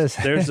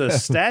there's a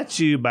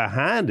statue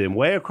behind him,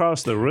 way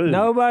across the room.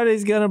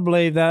 Nobody's gonna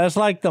believe that. It's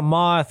like the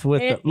moth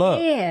with It look.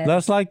 is.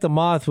 That's like the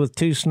moth with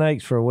two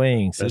snakes for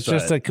wings. That's It's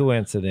just right. a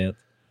coincidence.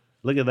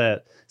 Look at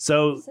that.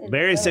 So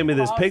Barry sent me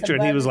this cross picture,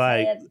 and he above was his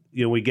like, head.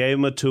 we gave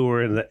him a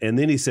tour, and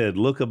then he said,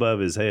 "Look above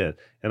his head,"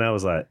 and I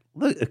was like,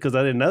 "Look," because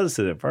I didn't notice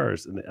it at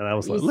first, and I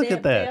was You like, "Look see at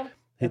it, that." Bill?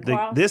 The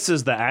cross? This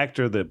is the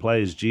actor that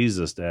plays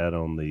Jesus, Dad,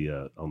 on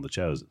the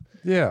Chosen.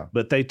 Yeah.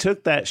 But they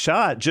took that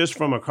shot just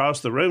from across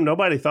the room.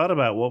 Nobody thought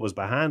about what was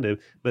behind him,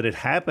 but it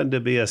happened to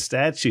be a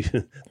statue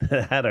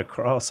that had a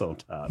cross on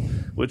top,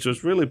 which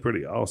was really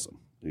pretty awesome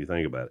when you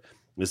think about it.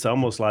 It's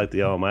almost like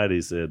the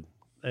Almighty said,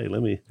 hey,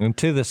 let me... And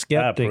to the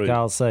skeptic, approve.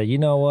 I'll say, you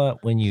know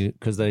what?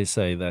 Because they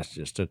say that's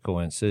just a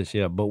coincidence,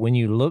 yeah. But when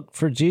you look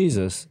for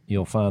Jesus,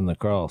 you'll find the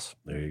cross.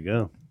 There you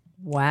go.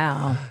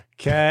 Wow.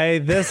 Okay,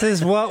 this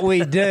is what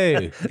we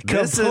do.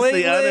 This is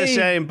the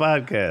Unashamed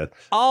podcast.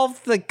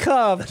 Off the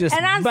cuff, just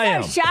And I'm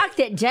bam. so shocked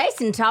that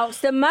Jason talks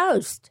the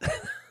most.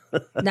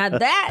 Now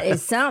that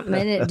is something,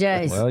 isn't it,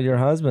 Jase? Well, your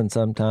husband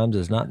sometimes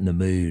is not in the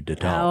mood to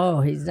talk.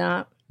 Oh, he's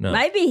not. No.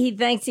 Maybe he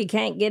thinks he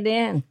can't get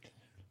in.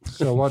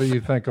 So what do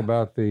you think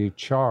about the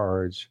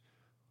charge?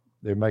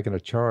 They're making a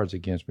charge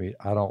against me.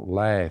 I don't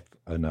laugh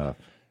enough.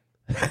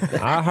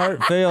 I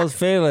hurt Phil's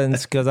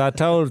feelings because I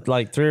told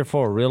like 3 or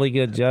 4 really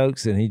good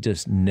jokes, and he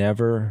just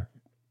never.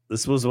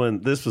 This was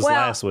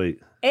last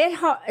week.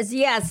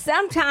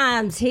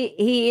 Sometimes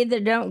he either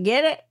don't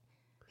get it,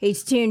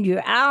 he's tuned you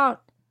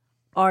out,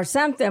 or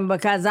something,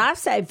 because I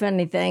say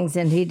funny things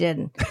and he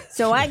didn't.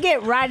 So I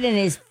get right in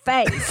his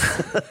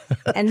face,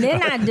 and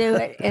then I do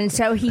it, and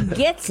so he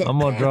gets it. I'm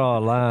gonna draw a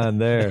line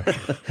there.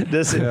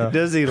 Does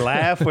he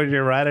laugh when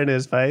you're right in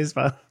his face?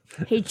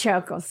 He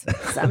chuckles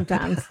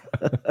sometimes.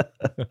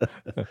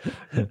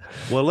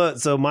 Well, look,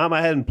 so Mom,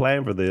 I hadn't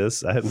planned for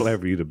this. I hadn't planned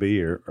for you to be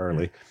here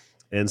early.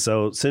 And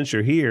so since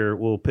you're here,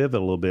 we'll pivot a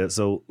little bit.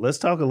 So let's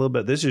talk a little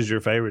bit. This is your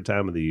favorite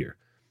time of the year.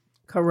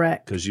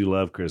 Correct. Because you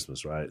love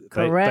Christmas, right?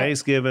 Correct.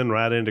 Thanksgiving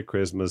right into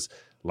Christmas.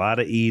 A lot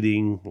of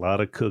eating, a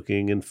lot of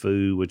cooking and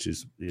food, which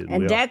is...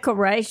 And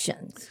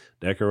decorations.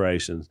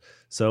 Decorations.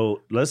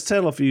 So let's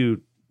tell a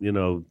few,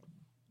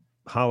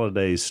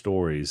 holiday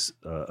stories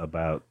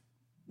about,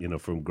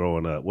 from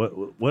growing up.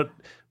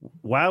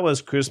 Why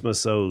was Christmas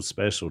so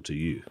special to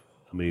you?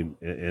 I mean,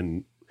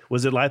 and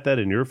was it like that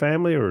in your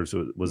family, or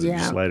was it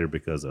just later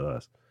because of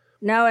us?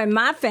 No, in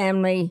my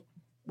family,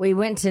 we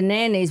went to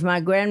nannies,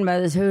 my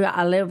grandmother's, who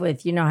I live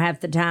with,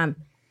 half the time.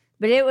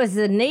 But it was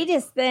the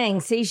neatest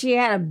thing. See, she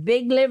had a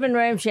big living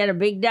room. She had a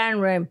big dining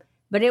room,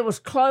 but it was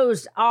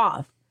closed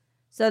off.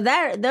 So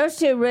those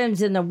 2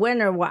 rooms in the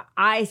winter were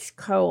ice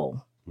cold.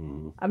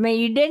 Mm-hmm. I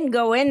mean, you didn't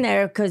go in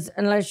there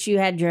unless you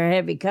had your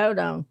heavy coat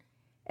on.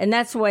 And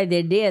that's the way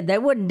they did. They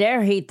wouldn't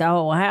dare heat the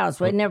whole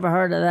house. We never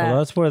heard of that. Well,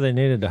 that's where they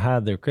needed to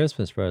hide their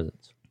Christmas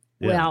presents.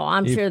 Yeah. Well,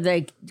 I'm sure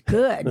they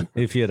could.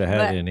 If you'd have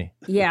had any.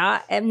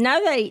 Yeah. And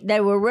no,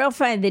 they were real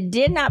funny. They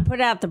did not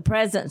put out the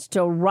presents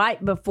till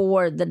right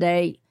before the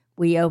day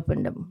we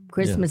opened them,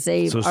 Christmas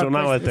Eve. So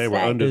not like they were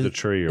under the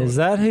tree. Is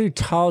that who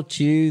taught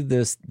you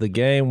the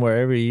game where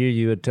every year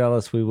you would tell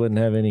us we wouldn't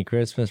have any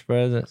Christmas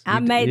presents? I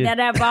made that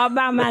up all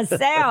by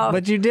myself.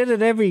 But you did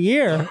it every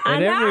year.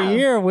 And every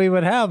year we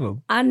would have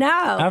them. I know.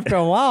 After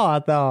a while, I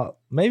thought,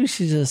 maybe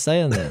she's just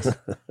saying this.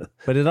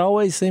 But it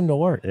always seemed to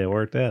work. It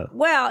worked out.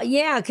 Well,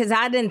 yeah, because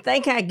I didn't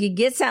think I could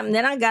get something.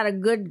 Then I got a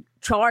good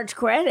charge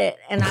credit,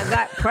 and I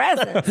got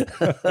presents.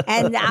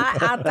 And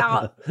I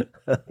thought,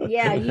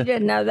 yeah, you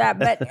didn't know that.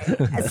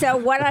 But so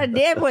what I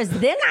did was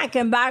then I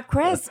can buy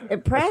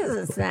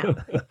presents now.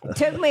 It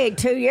took me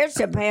 2 years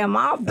to pay them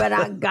off, but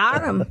I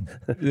got them.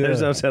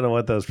 There's no telling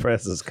what those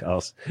presents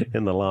cost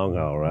in the long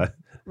haul, right?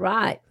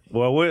 Right.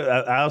 Well,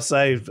 I'll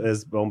say,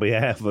 as on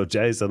behalf of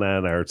Jase and I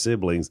and our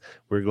siblings,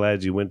 we're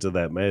glad you went to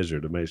that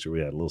measure to make sure we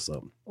had a little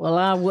something. Well,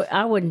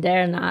 I wouldn't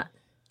dare not.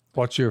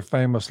 What's your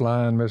famous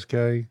line, Miss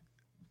Kay?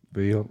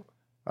 Bill,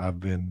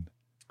 I've been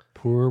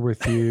poor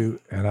with you,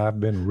 and I've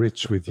been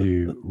rich with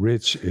you.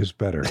 Rich is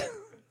better.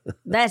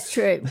 That's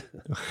true.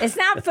 It's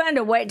not fun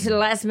to wait till the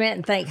last minute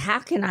and think, how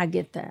can I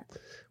get that?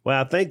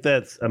 Well, I think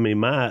that's,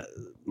 my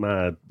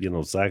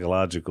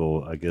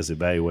psychological, I guess,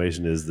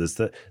 evaluation is this.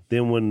 That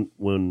then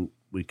when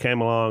we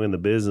came along and the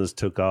business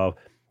took off,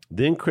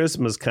 then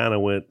Christmas kind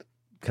of went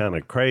kind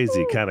of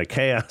crazy, kind of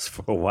chaos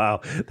for a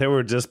while. There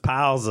were just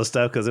piles of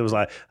stuff because it was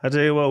like, I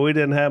tell you what, we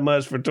didn't have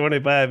much for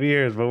 25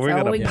 years, but we're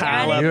going to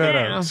pile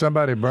up.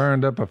 Somebody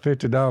burned up a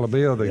 $50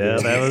 bill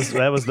together. Yeah,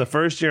 that was the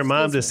first year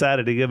Mom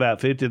decided to give out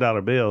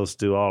 $50 bills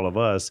to all of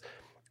us.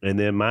 And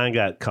then mine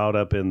got caught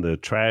up in the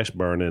trash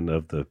burning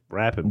of the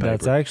wrapping paper.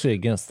 That's actually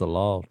against the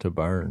law to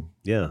burn.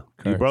 Yeah.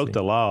 Currency. You broke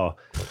the law,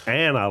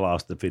 and I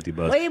lost the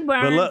 $50. We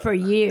burned for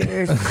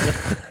years.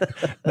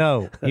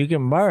 No, you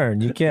can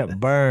burn. You can't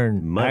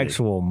burn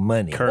actual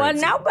money.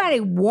 Currency. Well, nobody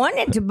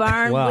wanted to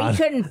burn. We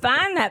couldn't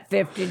find that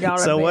 $50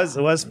 So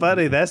bill. what's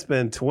funny, that's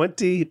been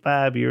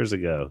 25 years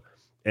ago.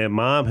 And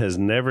Mom has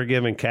never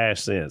given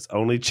cash since,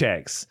 only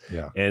checks.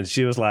 Yeah. And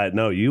she was like,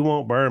 no, you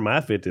won't burn my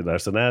 $50.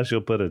 So now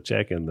she'll put a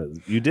check in.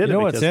 You did it. You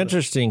know what's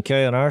interesting,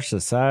 Kay, in our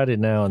society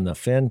now, in the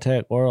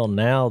fintech world,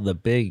 now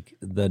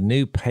the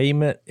new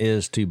payment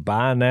is to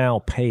buy now,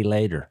 pay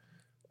later.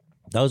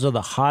 Those are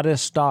the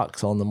hottest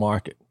stocks on the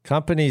market.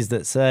 Companies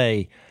that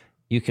say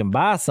you can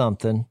buy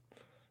something,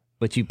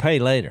 but you pay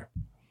later.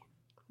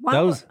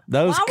 Why would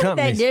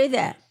companies, they do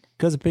that?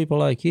 Because of people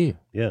like you.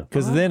 Yeah.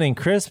 Because then in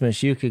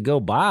Christmas, you could go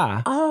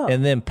buy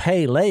and then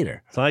pay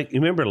later. It's like,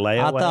 you remember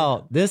layaway? I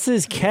thought, this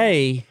is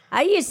Kay.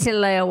 I used to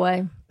lay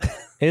away.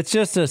 It's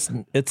just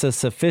it's a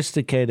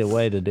sophisticated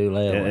way to do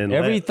layaway. And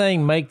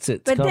everything makes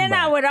it But then comeback.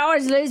 I would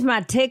always lose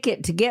my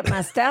ticket to get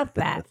my stuff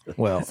back.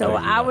 Well, so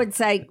I would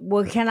say,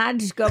 well, can I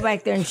just go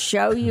back there and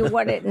show you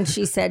what it? And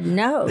she said,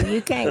 no,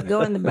 you can't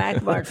go in the back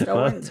of our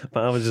store.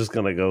 I was just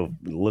going to go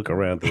look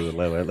around through the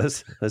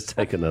layaway. Let's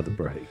take another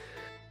break.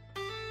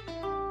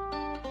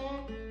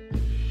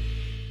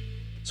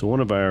 So one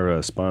of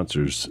our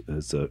sponsors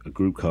is a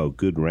group called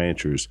Good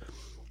Ranchers,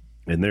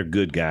 and they're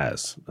good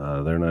guys.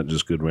 They're not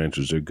just good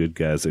ranchers; they're good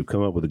guys. They've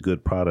come up with a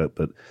good product.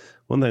 But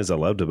one of the things I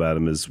loved about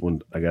them is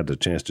when I got the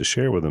chance to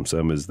share with them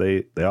some is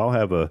they all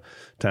have a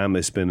time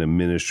they spend in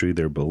ministry.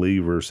 They're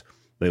believers.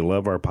 They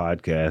love our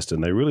podcast,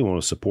 and they really want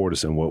to support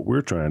us in what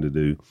we're trying to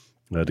do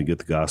to get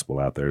the gospel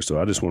out there.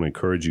 So I just want to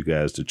encourage you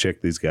guys to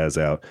check these guys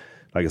out.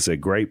 Like I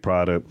said, great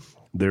product.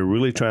 They're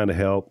really trying to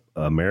help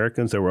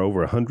Americans. There were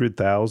over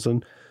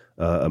 100,000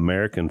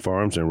 American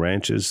farms and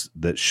ranches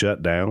that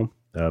shut down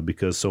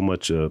because so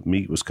much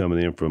meat was coming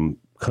in from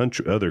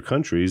other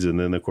countries. And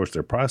then, of course,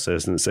 they're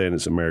processing it, saying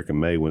it's American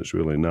made when it's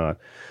really not.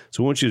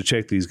 So I want you to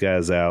check these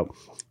guys out.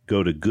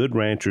 Go to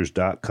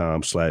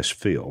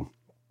goodranchers.com/Phil.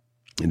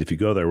 And if you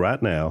go there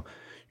right now,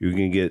 you're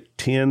going to get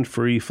 10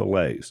 free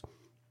fillets.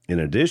 In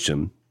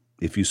addition,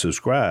 if you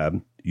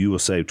subscribe, you will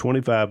save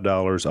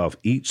 $25 off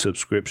each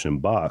subscription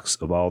box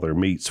of all their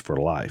meats for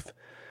life.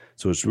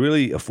 So it's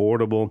really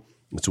affordable.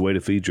 It's a way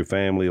to feed your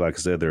family. Like I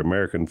said, they're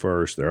American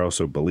first. They're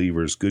also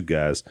believers, good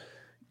guys.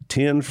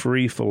 10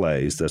 free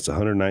fillets, that's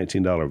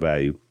 $119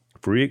 value,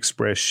 free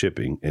express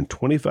shipping, and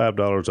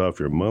 $25 off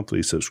your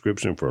monthly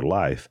subscription for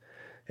life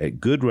at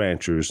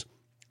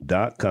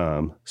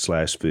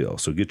goodranchers.com/Phil.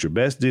 So get your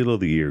best deal of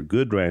the year,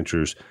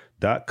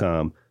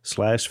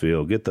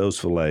 goodranchers.com/Phil. Get those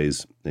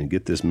fillets and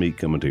get this meat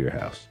coming to your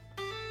house.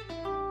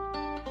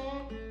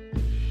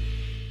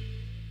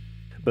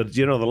 But,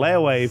 you know, the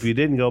layaway, if you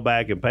didn't go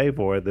back and pay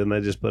for it, then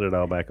they just put it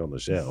all back on the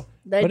shelf.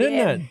 They But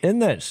did. isn't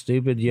that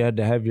stupid? You had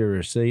to have your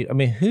receipt. I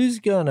mean,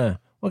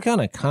 what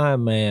kind of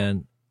con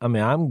man? I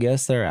mean, I'm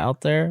guess they're out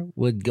there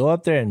would go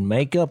up there and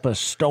make up a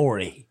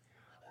story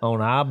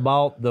on I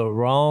bought the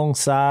wrong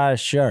size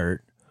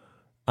shirt.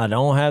 I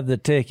don't have the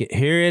ticket.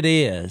 Here it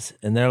is.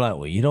 And they're like,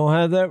 well, you don't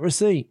have that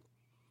receipt.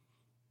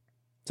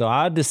 So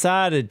I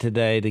decided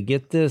today to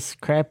get this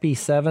crappy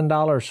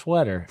 $7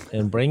 sweater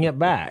and bring it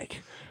back.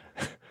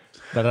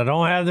 But I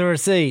don't have the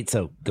receipt,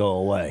 so go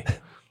away.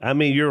 I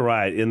mean, you're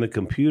right. In the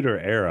computer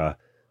era,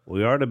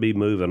 we ought to be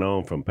moving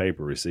on from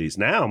paper receipts.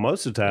 Now,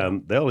 most of the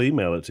time, they'll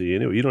email it to you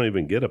anyway. You don't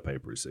even get a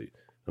paper receipt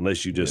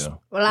unless you just...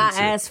 Well, I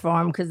asked for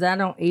them because I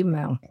don't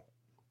email.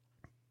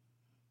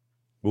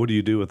 What do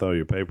you do with all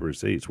your paper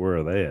receipts? Where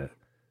are they at?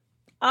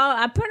 Oh,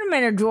 I put them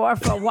in a drawer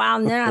for a while,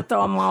 and then I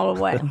throw them all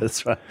away.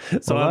 That's right.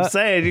 So I'm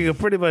saying you can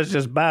pretty much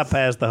just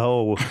bypass the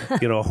whole,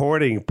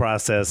 hoarding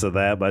process of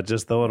that by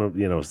just throwing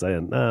them,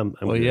 saying, nah, I'm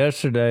good.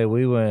 Yesterday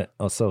we went,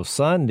 so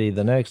Sunday,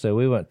 the next day,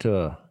 we went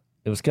to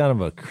it was kind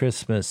of a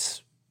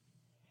Christmas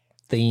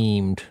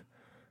themed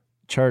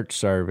church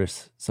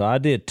service. So I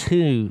did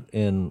 2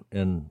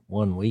 in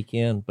one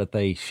weekend, but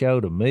they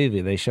showed a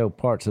movie. They showed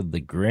parts of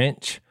The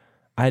Grinch.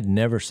 I had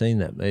never seen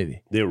that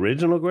movie. The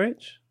original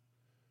Grinch?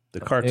 The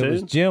cartoon? It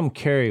was Jim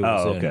Carrey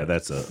was in okay. it.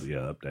 That's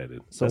updated.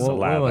 So that's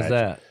when was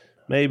that?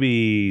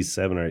 Maybe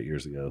 7 or 8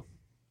 years ago.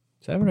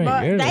 7 or 8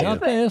 But years they,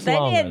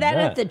 ago. they did that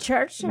at the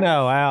church.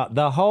 No,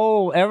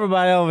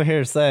 everybody over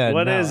here said.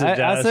 What is it,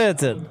 Josh? I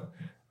said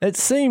it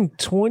seemed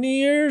 20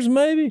 years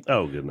maybe.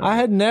 Oh, good night. I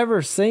had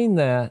never seen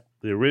that.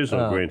 The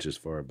original Grinch is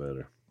far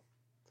better.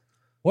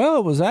 Well,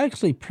 it was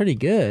actually pretty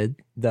good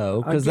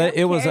though, because Jim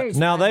it was Carrey's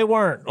now funny. they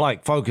weren't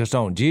like focused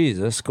on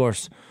Jesus. Of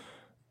course,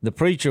 the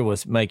preacher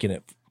was making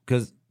it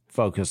because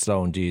focused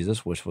on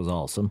Jesus, which was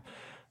awesome.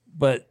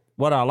 But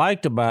what I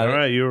liked about All it,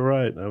 right, you were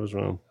right. I was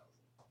wrong.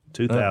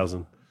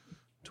 2000,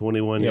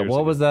 21 years what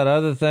ago. was that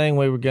other thing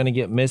we were going to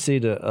get Missy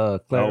to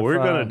clarify? Oh, we're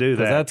going to do 'Cause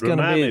that. That's going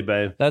to Remind be, me,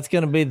 babe. That's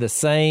going to be the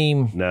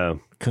same No.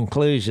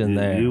 conclusion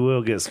there, You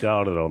will get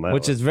scalded on that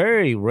which one. is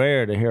very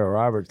rare to hear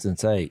Robertson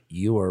say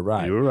you were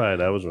right. You were right.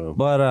 I was wrong.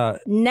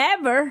 But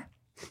Never.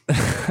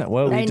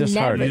 well, we They just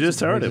never- heard it. You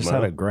just heard we it, just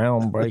had Mom. a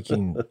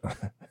groundbreaking.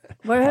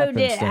 Well, who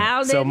did? Happenstance.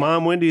 Al did? So,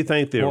 Mom, when do you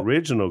think the Well-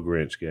 original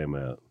Grinch came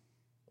out?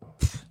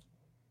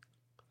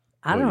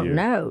 I what don't year?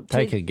 know.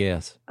 Take a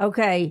guess.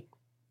 Okay,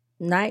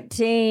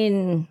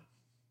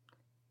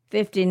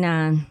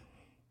 1959.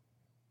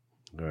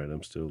 All right,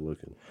 I'm still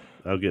looking.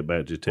 I'll get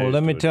back to you. Well,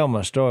 let me tell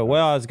my story.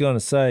 Well, I was going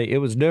to say it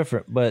was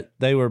different, but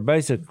they were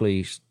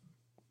basically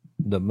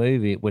the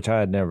movie, which I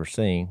had never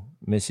seen.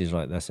 Missy's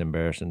like, that's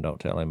embarrassing. Don't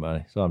tell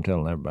anybody. So I'm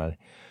telling everybody.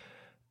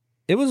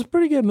 It was a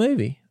pretty good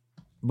movie,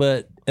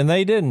 and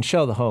they didn't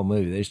show the whole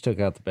movie. They just took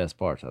out the best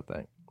parts, I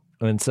think.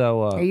 And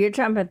so, You're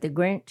talking about the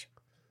Grinch?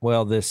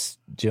 well, this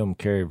Jim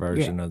Carrey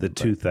version of the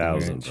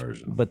 2000 Grinch.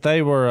 version. But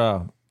they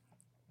were,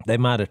 they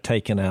might have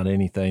taken out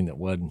anything that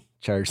wasn't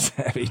church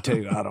savvy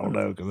too. I don't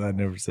know because I'd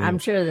never seen I'm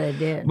it. sure they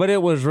did. But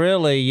it was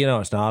really,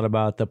 it's not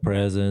about the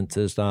presents.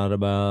 It's not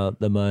about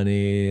the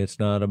money. It's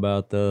not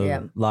about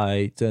the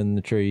lights and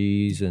the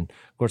trees. And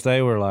of course,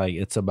 they were like,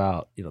 it's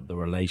about, the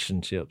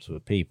relationships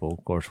with people.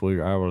 Of course,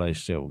 our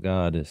relationship with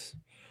God is,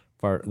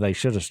 they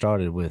should have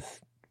started with,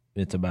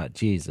 it's about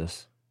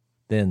Jesus,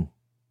 then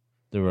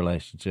the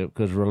relationship,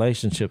 because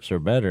relationships are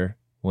better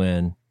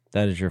when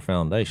that is your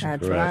foundation.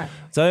 That's Right. right.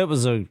 So it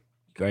was a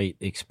great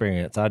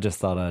experience. I just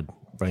thought I'd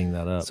bring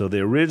that up. So the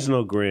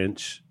original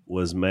Grinch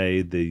was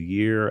made the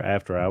year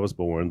after I was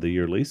born, the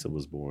year Lisa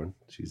was born.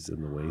 She's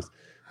in the wings.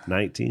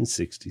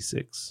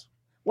 1966.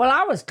 Well,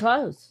 I was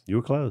close. You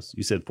were close.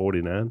 You said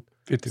 49?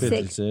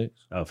 56.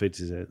 Oh,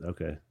 56.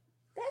 Okay.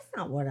 That's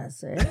not what I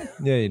said.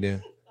 Yeah, you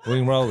do. We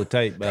can roll the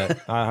tape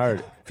back. I heard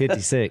it.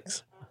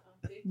 56.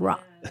 Right.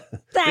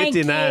 Thank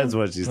 59 you. is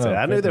what you said.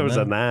 I knew there was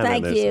a 9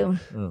 Thank in there.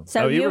 you.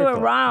 So Oh, you were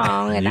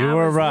wrong, and You I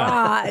were was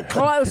right.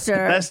 closer.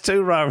 That's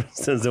 2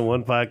 Robertsons in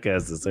one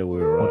podcast that said we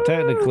were wrong. Well,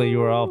 technically, you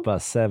were off by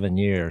 7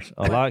 years.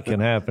 A lot can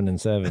happen in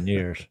 7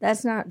 years.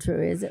 That's not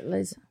true, is it,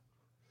 Lisa?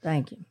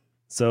 Thank you.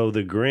 So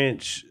the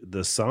Grinch,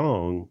 the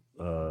song,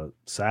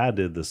 Si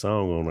did the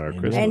song on our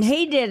Christmas. And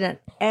he did an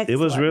excellent It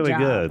was really job.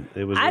 good.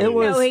 It was. I really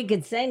didn't know was- he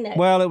could sing that.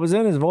 Well, it was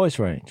in his voice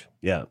range.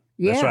 Yeah,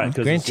 Yeah. that's right.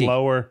 Because it's Grinchy.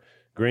 lower.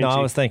 Grinchy. No, I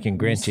was thinking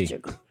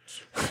Grinchy.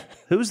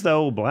 Who's the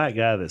old black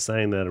guy that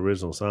sang that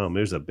original song?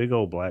 There's a big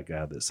old black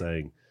guy that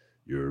sang,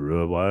 "You're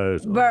a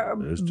wise."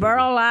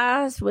 Burl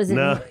Eyes was it?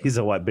 No, he's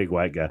a big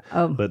white guy.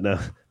 Oh. But no,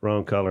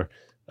 wrong color.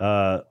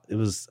 It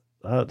was.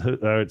 All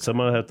right,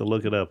 someone have to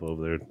look it up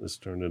over there. This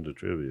turned into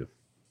trivia.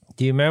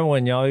 Do you remember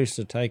when y'all used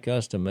to take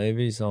us to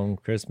movies on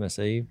Christmas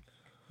Eve?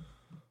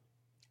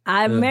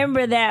 I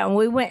remember that, and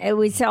we went.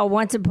 We saw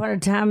Once Upon a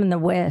Time in the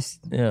West.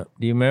 Yeah.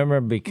 Do you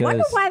remember? Because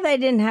Wonder why they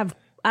didn't have.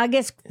 I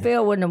guess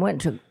Phil wouldn't have went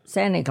to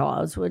Santa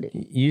Claus, would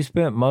he? you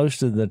spent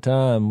most of the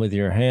time with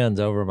your hands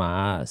over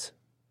my eyes.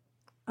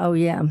 Oh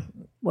yeah.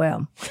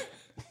 Well,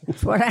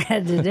 that's what I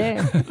had to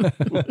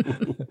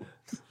do.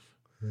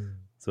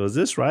 So is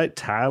this right?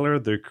 Tyler,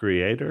 the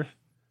Creator.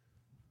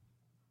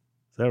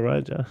 Is that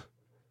right, John?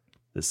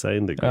 The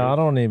saying the I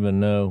don't even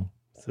know.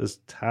 It says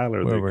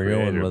Tyler, Where the we're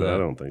going Creator, with but I that.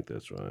 don't think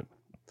that's right.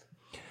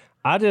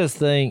 I just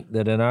think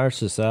that in our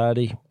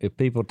society, if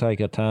people take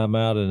a time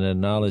out and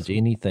acknowledge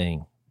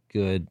anything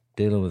good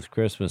dealing with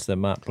Christmas that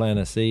might plant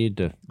a seed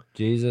to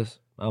Jesus,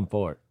 I'm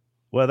for it.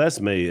 Well, that's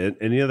me, and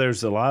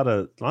there's a lot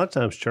of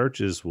times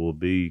churches will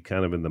be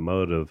kind of in the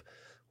mode of,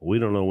 we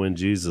don't know when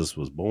Jesus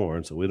was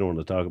born, so we don't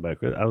want to talk about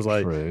Christmas. I was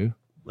like, True.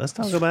 let's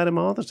talk about him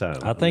all the time.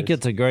 I think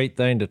it's a great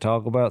thing to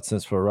talk about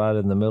since we're right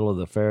in the middle of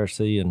the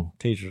Pharisee and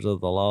teachers of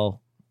the law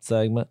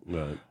segment.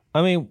 right.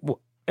 I mean,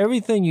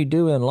 everything you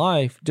do in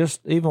life,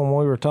 just even when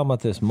we were talking about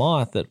this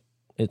moth that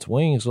its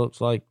wings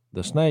looks like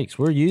the snake's,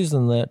 we're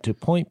using that to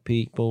point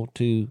people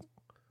to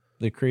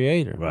the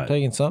Creator. Right. We're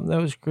taking something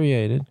that was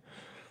created.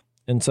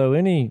 And so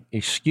any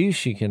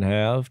excuse you can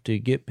have to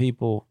get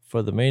people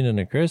for the meaning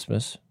of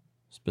Christmas,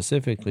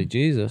 specifically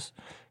Jesus,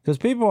 because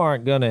people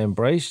aren't going to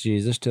embrace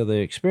Jesus till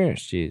they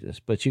experience Jesus,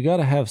 but you got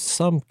to have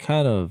some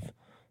kind of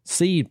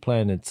seed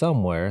planted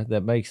somewhere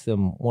that makes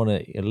them want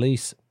to at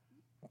least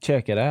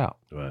check it out.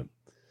 Right.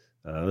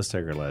 Let's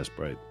take our last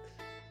break.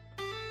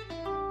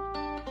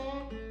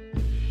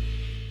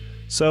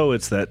 So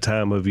it's that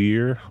time of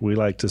year, we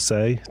like to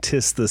say,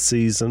 'tis the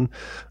season,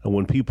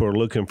 when people are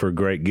looking for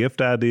great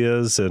gift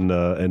ideas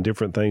and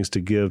different things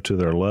to give to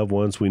their loved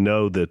ones. We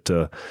know that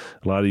a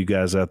lot of you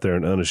guys out there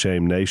in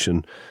Unashamed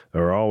Nation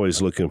are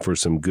always looking for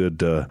some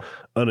good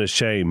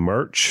Unashamed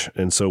merch.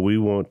 And so we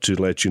want to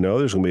let you know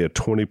there's going to be a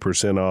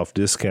 20% off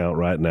discount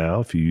right now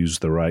if you use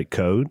the right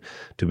code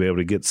to be able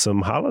to get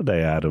some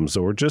holiday items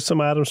or just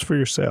some items for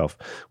yourself,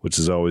 which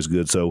is always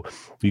good. So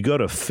you go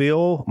to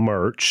Phil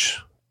Merch,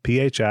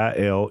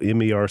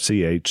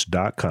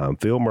 PhilMerch.com,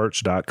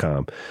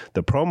 philmerch.com.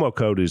 The promo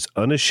code is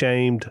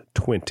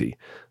Unashamed20.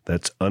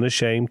 That's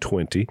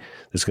Unashamed20.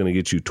 That's going to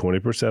get you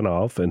 20%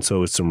 off. And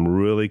so it's some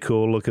really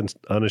cool looking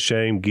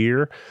Unashamed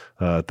gear,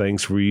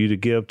 things for you to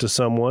give to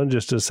someone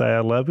just to say,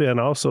 I love you,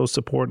 and also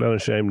support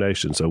Unashamed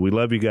Nation. So we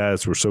love you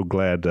guys. We're so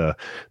glad that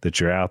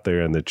you're out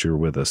there and that you're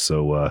with us.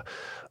 So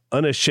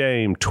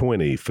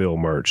Unashamed20,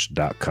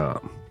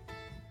 philmerch.com.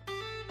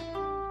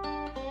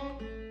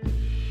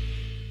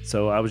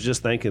 So I was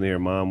just thinking here,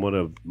 Mom, one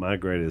of my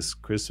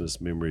greatest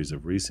Christmas memories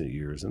of recent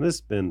years, and this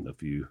has been a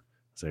few,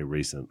 say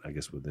recent, I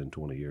guess within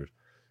 20 years,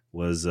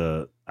 was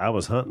I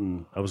was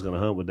hunting. I was going to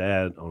hunt with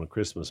Dad on a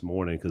Christmas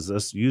morning because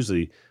that's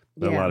usually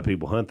a lot of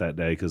people hunt that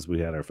day because we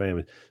had our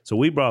family. So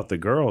we brought the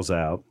girls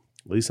out,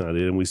 Lisa and I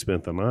did, and we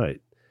spent the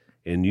night.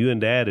 And you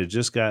and Dad had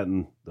just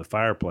gotten the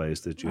fireplace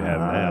that you have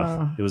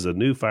now. It was a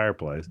new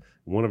fireplace.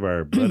 One of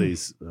our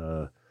buddies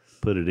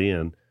put it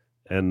in,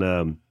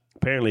 and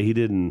apparently he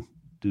didn't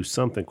do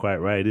something quite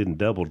right. He didn't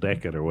double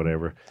deck it or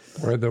whatever.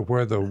 Where the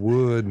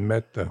wood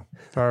met the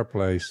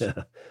fireplace,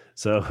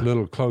 So a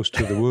little close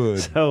to the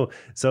wood. So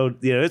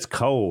it's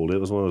cold. It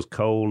was one of those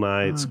cold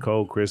nights,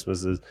 cold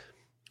Christmases,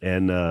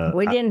 and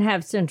We didn't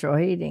have central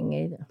heating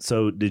either.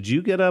 So did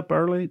you get up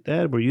early,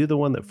 Dad? Were you the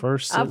one that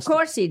first? Of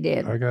course he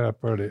did. I got up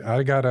early.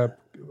 I got up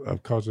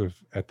because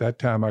at that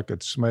time I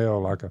could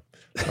smell like a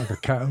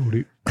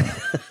coyote,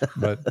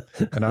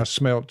 and I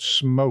smelled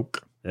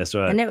smoke. That's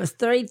right. And it was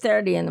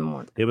 3:30 in the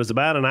morning. It was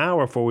about an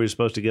hour before we were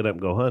supposed to get up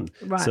and go hunting.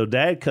 Right. So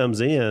Dad comes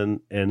in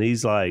and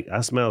he's like,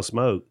 I smell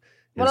smoke.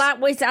 Well,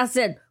 I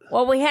said,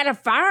 well, we had a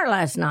fire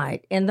last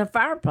night in the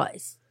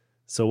fireplace.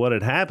 So what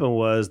had happened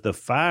was the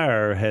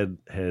fire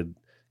had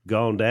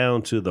gone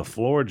down to the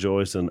floor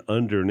joist and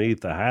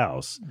underneath the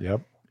house.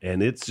 Yep.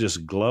 And it's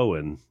just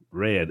glowing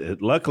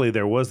red. Luckily,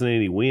 there wasn't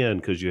any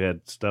wind because you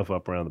had stuff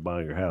up around the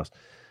bottom of your house.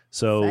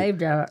 So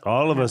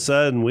all of a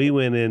sudden, we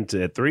went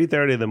into at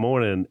 3:30 in the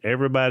morning.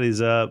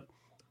 Everybody's up.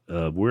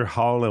 We're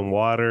hauling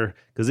water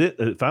because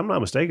if I'm not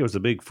mistaken, it was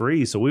a big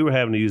freeze. So we were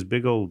having to use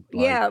big old.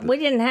 We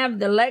didn't have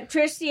the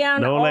electricity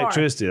on. No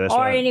electricity. That's or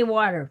right. Any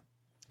water.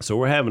 So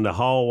we're having to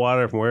haul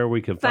water from wherever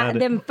we could find it.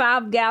 Them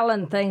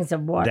 5-gallon things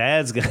of water.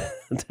 Dad's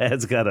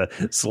got a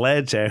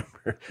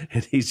sledgehammer,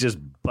 and he's just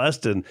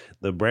busting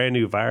the brand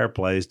new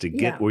fireplace to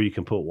get where you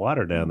can put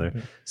water down there.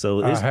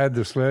 So I had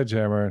the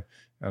sledgehammer,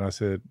 and I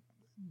said,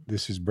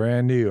 "This is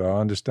brand new. I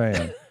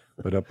understand,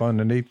 but up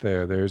underneath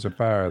there's a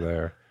fire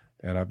there."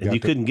 And you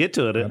couldn't get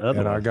to it otherwise.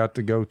 And I got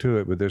to go to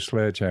it with this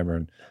sledgehammer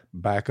and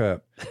back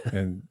up.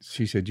 And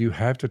she said, "You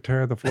have to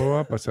tear the floor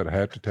up?" I said, "I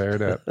have to tear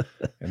it up."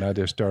 And I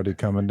just started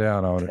coming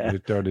down on it.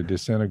 It started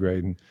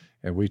disintegrating,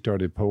 and we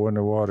started pouring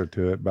the water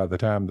to it. By the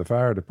time the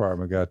fire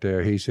department got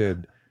there, he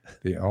said,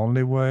 "The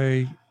only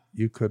way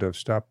you could have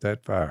stopped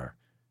that fire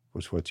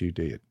was what you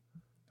did."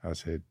 I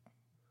said,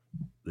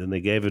 then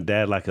they gave his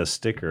dad like a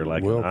sticker,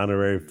 like an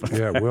honorary.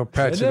 Yeah, we'll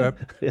patch it up.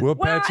 We'll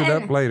patch it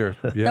up later.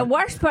 Yeah. The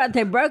worst part,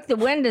 they broke the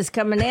windows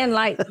coming in.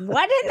 Like,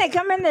 why didn't they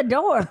come in the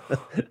door?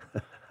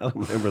 I don't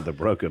remember the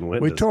broken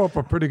windows. We tore up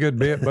a pretty good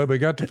bit, but we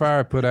got the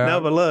fire put out.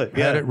 No, but look,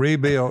 had it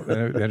rebuilt,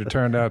 and it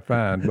turned out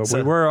fine. But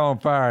we were on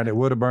fire, and it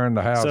would have burned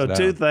the house down. So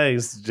 2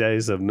 things,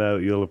 Jase, of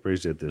note. You'll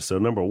appreciate this. So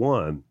number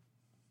 1,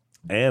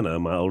 Anna,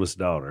 my oldest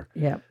daughter.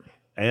 Yep.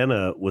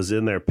 Anna was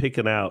in there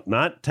picking out,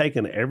 not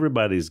taking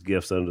everybody's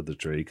gifts under the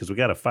tree because we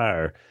got a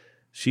fire.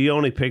 She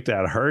only picked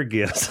out her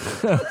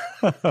gifts and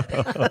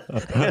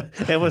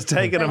was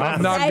taking them out.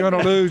 I'm not going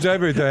to lose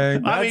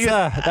everything.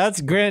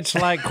 That's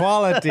Grinch-like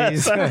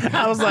qualities.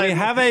 I was like,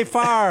 have a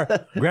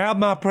fire, grab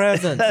my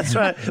presents. That's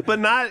right, but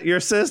not your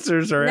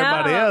sisters or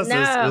everybody else.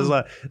 No. It was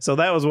like, so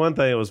that was one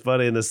thing that was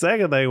funny. And the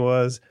second thing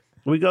was,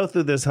 we go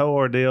through this whole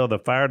ordeal. The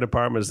fire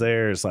department's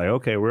there. It's like,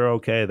 okay, we're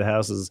okay. The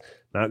house is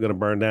not going to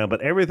burn down,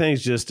 but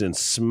everything's just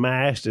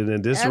smashed and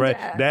in disarray.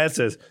 Dad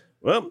says,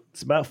 "Well,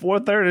 it's about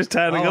 4:30. It's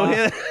time to go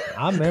ahead."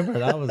 I remember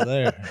it. I was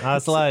there. I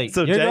was like,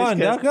 so "You're Jase going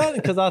duck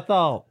hunting?" Because I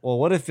thought, well,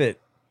 what if it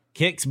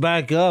kicks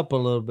back up a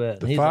little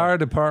bit? The fire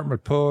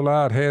department pulled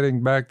out,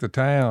 heading back to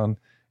town,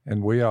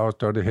 and we all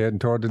started heading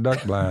toward the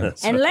duck blind.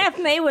 And left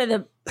me with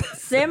a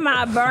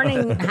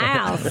semi-burning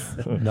house.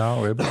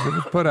 No, it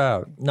was put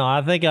out. No,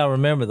 I think I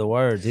remember the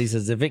words. He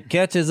says, if it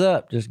catches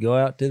up, just go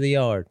out to the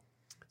yard.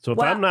 So if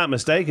I'm not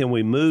mistaken,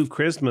 we moved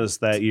Christmas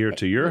that year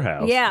to your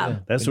house. Yeah.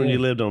 That's when you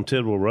lived on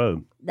Tidwell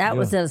Road. That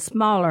was a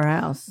smaller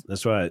house.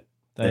 That's right.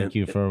 Thank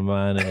you for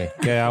reminding me.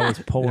 Okay, I was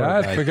poor. Yeah,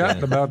 I'd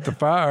forgotten about the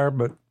fire,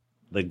 but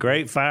the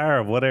great fire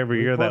of whatever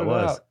year that put it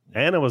was. out.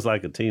 Anna was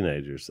like a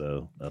teenager,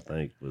 so I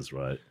think was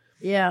right.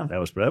 Yeah. That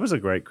was a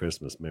great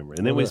Christmas memory.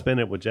 And then we spent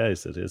it with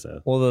Jase at his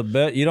house. Well,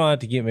 you don't have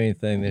to give me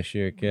anything this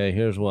year, okay?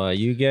 Here's why.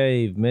 You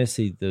gave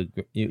Missy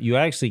you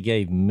actually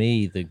gave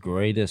me the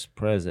greatest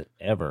present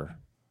ever.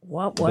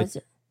 What was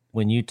it?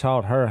 When you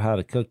taught her how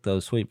to cook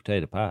those sweet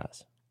potato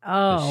pies.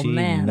 Oh, she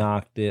man.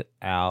 knocked it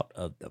out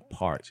of the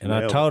park. And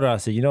I told her, I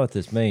said, you know what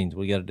this means?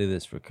 We got to do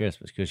this for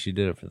Christmas because she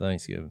did it for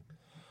Thanksgiving.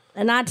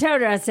 And I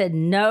told her, I said,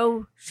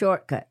 no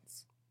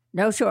shortcuts.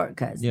 No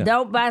shortcuts. Yeah.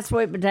 Don't buy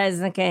sweet potatoes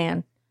in a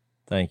can.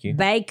 Thank you.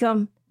 Bake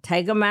them.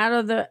 Take them out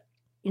of the,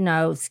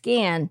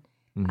 skin.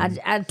 Mm-hmm.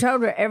 I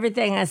told her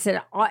everything. I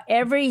said,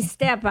 every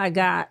step I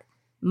got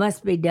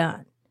must be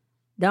done.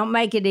 Don't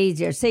make it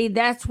easier. See,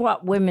 that's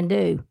what women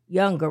do,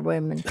 younger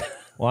women.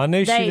 Well, I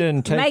knew she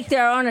didn't make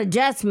their own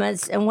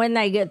adjustments, and when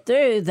they get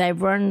through, they've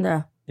run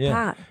the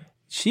pot.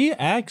 She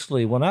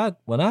actually, when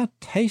I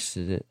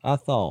tasted it, I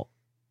thought,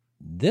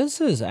 this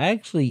is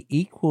actually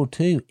equal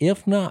to,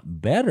 if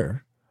not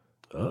better,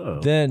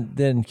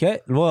 than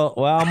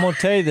well, I'm going to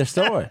tell you the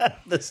story.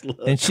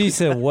 And she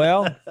said,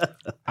 well,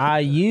 I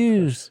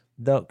used,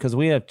 because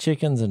we have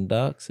chickens and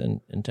ducks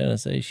in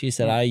Tennessee, she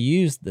said, I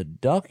used the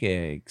duck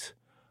eggs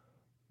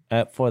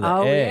for the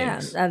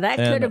eggs. Yeah. Now, that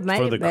could have made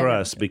for it the better.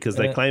 crust because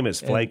they claim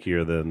it's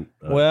flakier than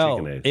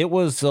chicken eggs. It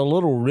was a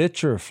little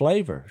richer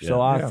flavor.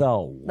 So I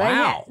thought,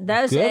 wow,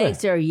 those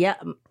eggs are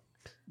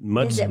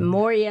Much, is it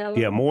more yellow?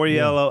 Yeah, more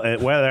yellow.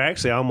 And they're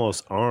actually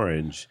almost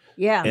orange.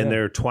 Yeah. And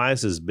they're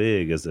twice as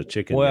big as the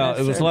chicken Well, eggs.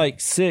 it was like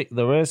 6.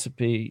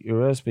 Your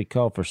recipe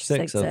called for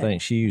 6, I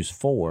think. She used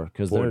 4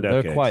 because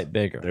they're quite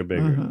bigger. They're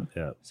bigger,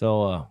 yeah.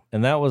 So,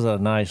 and that was a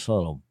nice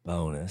little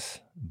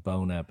bonus.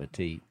 Bon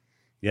appetit.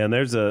 Yeah, and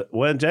there's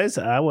Jase,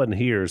 I wasn't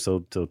here, so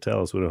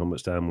tell us, we don't have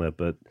much time left,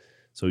 but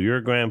so you're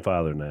a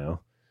grandfather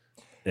now.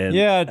 And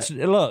yeah,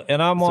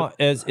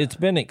 it's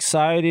been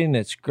exciting.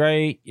 It's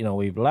great.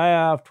 We've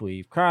laughed,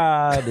 we've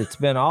cried. It's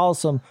been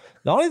awesome.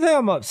 The only thing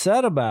I'm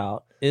upset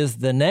about is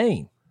the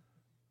name.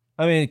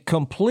 I mean,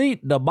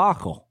 complete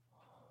debacle.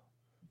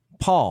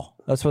 Paul.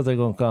 That's what they're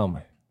going to call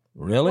me.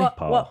 Really?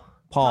 Paul.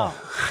 Paul.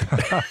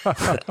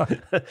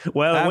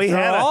 Well, After we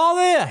had all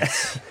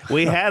this.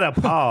 we had a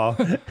Paul.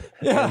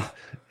 Yeah.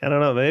 I don't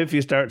know. Maybe if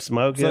you start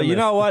smoking. So you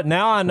know what?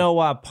 Now I know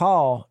why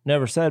Paul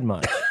never said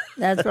much.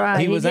 That's right.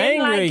 He was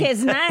didn't angry. like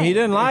his name. He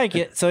didn't like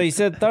it, so he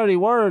said 30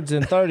 words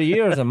in 30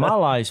 years of my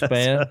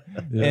lifespan.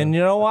 Yeah. And you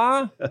know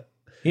why?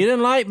 He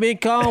didn't like being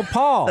called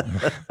Paul,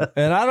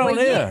 and I don't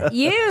either.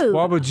 You.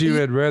 What would you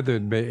had rather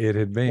it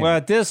had been? Well,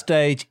 at this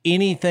stage,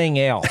 anything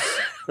else.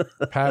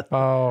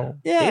 Papa.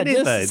 Yeah,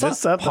 anything,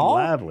 just something Paul?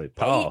 lively,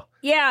 Paul.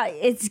 Yeah,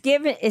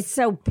 it's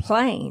so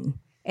plain,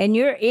 and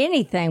you're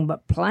anything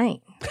but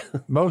plain.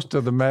 Most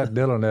of the Matt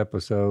Dillon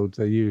episodes,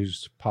 they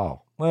used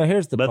Paul. Well,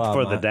 here's the But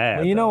problem. for the dad,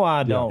 Well, you know though. why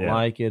I don't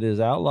like it is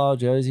Outlaw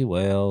Josie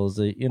Wells.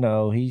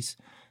 He's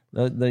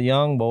the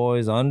young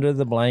boy's under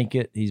the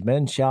blanket. He's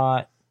been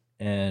shot,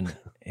 and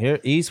here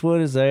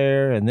Eastwood is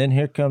there, and then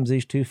here comes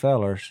these two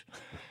fellers,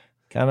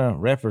 kind of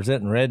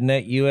representing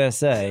Redneck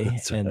USA,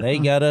 and they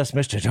got us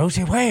Mr.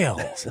 Josie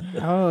Wells.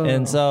 Oh.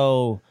 And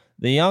so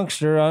the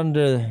youngster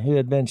who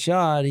had been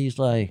shot, he's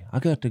like, I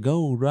got the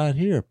gold right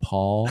here,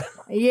 Paul.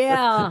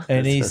 Yeah.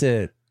 And he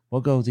said,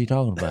 what gold's he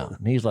talking about?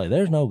 And he's like,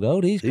 there's no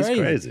gold. He's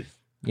crazy.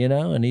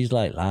 And he's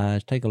like,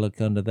 Lige, take a look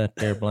under that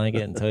there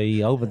blanket. And so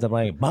he opens the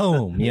blanket,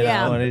 boom, you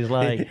know, and he's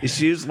like. He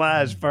shoots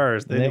Lige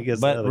first, then he gets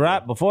But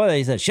right before that,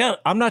 he said, shut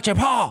up, I'm not your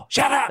Paul.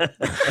 Shut up.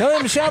 Tell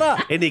him to shut up.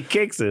 And he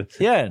kicks him.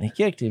 Yeah, and he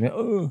kicked him.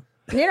 Ooh.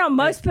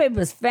 Most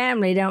people's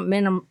family don't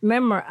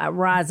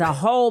memorize a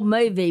whole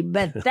movie,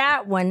 but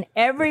that one,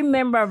 every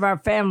member of our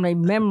family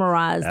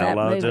memorized that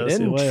Outlaw movie. Josie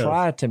Didn't Wells.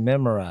 try to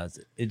memorize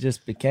it. It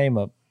just became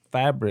a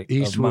fabric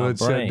Eastwood of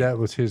my said brain. that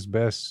was his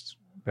best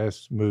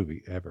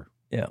movie ever.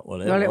 Yeah, well,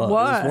 Well, it was.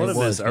 One of It his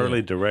was early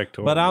good.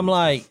 directorial. But I'm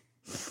like,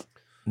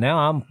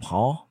 now I'm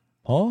Paul.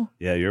 Paul?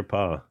 yeah, you're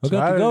Paul. I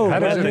got to go. How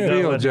does right it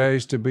here. feel,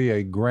 Jase, to be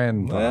a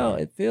grandpa? Well,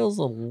 it feels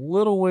a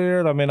little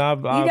weird. I mean,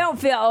 You don't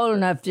feel old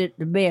enough to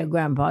be a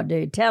grandpa, do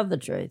you? Tell the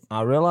truth.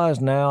 I realize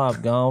now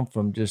I've gone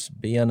from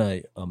just being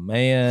a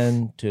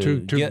man to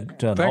an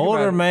think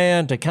older about it.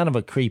 man to kind of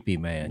a creepy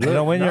man. You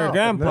know, when you're a No,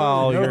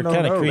 grandpa, no, you're no,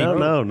 kind of no,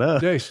 creepy. No.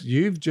 Jase,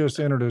 you've just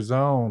entered a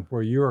zone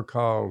where you are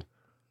called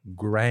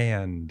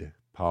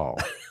grandpa.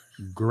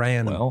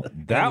 Well,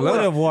 that Look,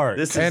 would have worked.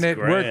 This And is it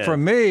grand. worked for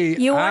me.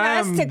 You want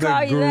us I'm to the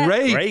call you that?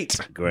 Great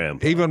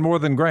grandpa. Even more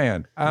than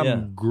grand. I'm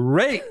Yeah.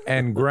 great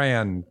and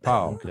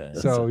grandpa. Okay.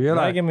 So you're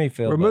like, making me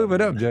feel we're better.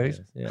 moving up,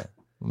 Jase. Yeah.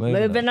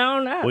 Moving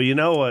on up. Well, you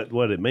know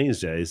what it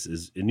means, Jase,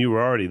 is, and you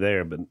were already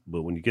there, but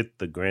when you get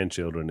the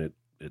grandchildren,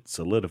 it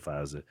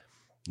solidifies it.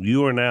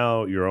 You are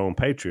now your own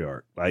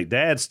patriarch. Like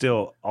Dad's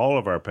still all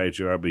of our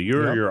patriarch, but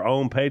you're Yep. your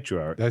own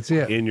patriarch. That's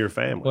it. In your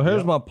family. Well,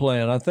 here's my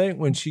plan. I think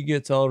when she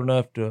gets old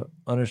enough to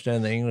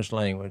understand the English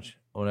language,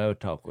 when I would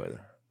talk with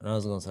her, and I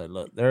was going to say,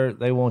 look,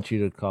 they want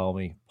you to call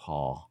me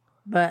Paul,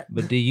 But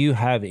but do you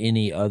have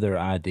any other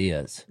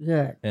ideas?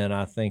 good. And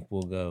I think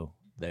we'll go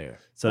there.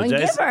 So, Well,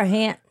 Jase, give her a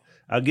hint.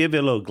 I'll give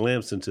you a little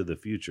glimpse into the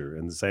future.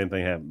 And the same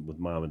thing happened with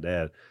Mom and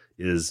Dad.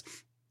 Is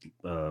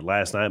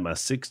last night my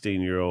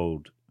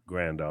 16-year-old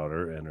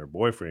granddaughter and her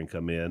boyfriend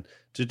come in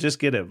to just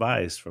get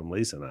advice from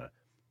Lisa and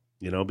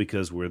I,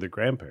 because we're the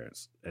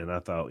grandparents. And I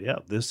thought, yeah,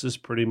 this is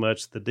pretty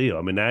much the deal.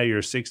 I mean, now you're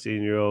a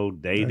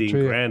 16-year-old dating That's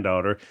it.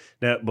 granddaughter.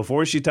 Now,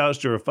 before she talks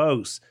to her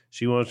folks,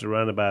 she wants to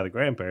run it by the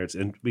grandparents.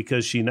 And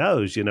because she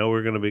knows,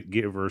 we're going to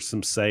give her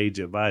some sage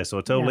advice. So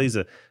I told Yeah.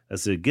 Lisa, I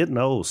said, getting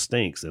old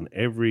stinks in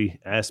every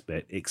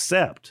aspect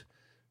except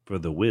for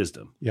the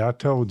wisdom. Yeah, I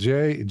told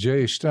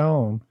Jay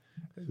Stone,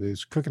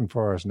 who's cooking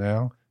for us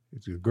now.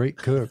 He's a great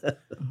cook,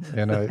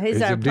 and He's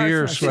he's our a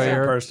deer personal chef.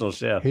 slayer. Personal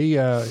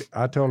chef.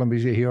 I told him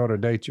he ought to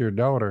date your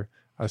daughter.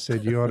 I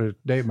said, you ought to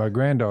date my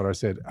granddaughter. I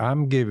said,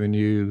 I'm giving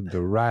you the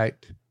right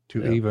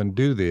to even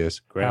do this.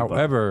 Grandpa.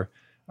 However,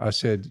 I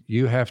said,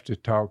 you have to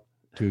talk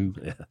to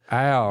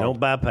Al, Don't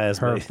bypass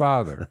her me.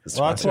 father.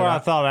 Well, that's where I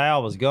thought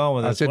Al was going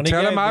with I this. said, When he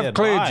tell gave him the I've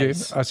cleared you.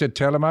 advice- I said,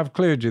 tell him I've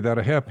cleared you.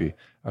 That'll help you.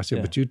 I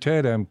said, but you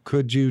tell him,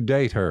 could you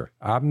date her?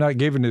 I'm not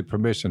giving you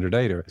permission to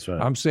date her. That's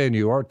right. I'm saying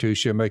you ought to.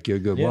 She'll make you a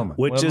good Yeah. woman.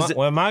 Which is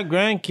when my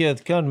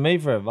grandkids come to me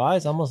for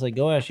advice, I'm gonna say,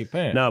 go ask your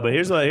parents. no, but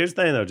here's the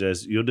thing though,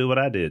 Jess. You'll do what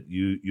I did.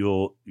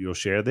 You'll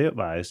share the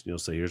advice. And you'll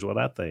say, here's what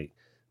I think,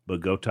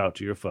 but go talk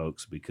to your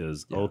folks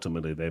because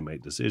ultimately they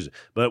make decisions.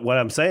 But what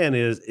I'm saying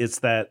is,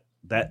 it's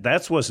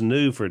that's what's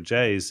new for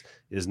Jase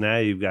is now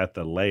you've got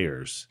the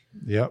layers.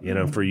 Yep.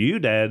 For you,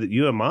 Dad,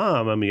 you and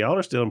Mom, I mean, y'all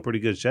are still in pretty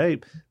good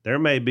shape. There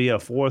may be a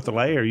fourth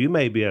layer. You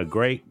may be a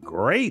great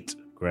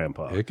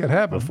grandpa It could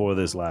happen before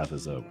this life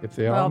is over. if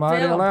the Well, Almighty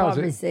Phil will allows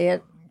probably it. see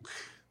it.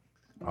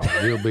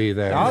 Oh, you'll be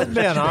there. I was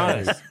being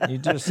honest.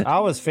 I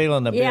was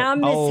feeling a bit Yeah,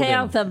 I'm old Miss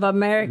Health of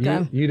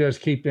America. You just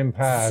keep them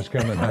pies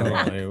coming, honey.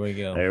 Oh, here we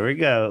go. There we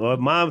go. Well,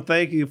 Mom,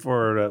 thank you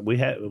for we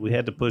had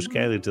to push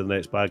Kaylee to the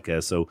next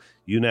podcast, so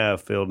you now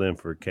have filled in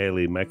for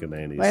Kaylee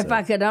McEnany. Well, if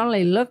I could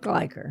only look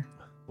like her.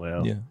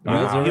 Well,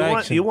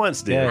 Yeah. you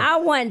once did. Yeah. I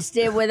once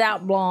did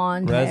without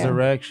blonde hair.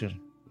 Resurrection.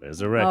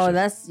 Resurrection. Oh,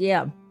 that's,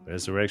 yeah.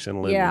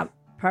 Resurrection. Linda. Yeah,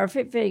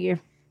 perfect figure.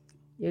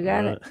 You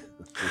got All it.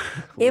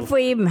 If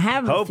we even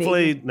have a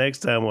Hopefully, figure. next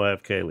time we'll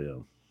have Kaylee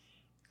on.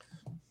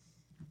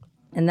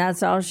 And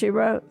that's all she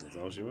wrote. That's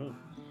all she wrote.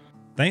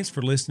 Thanks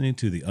for listening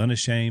to the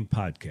Unashamed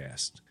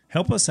podcast.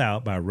 Help us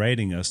out by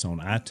rating us on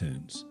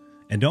iTunes.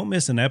 And don't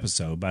miss an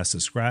episode by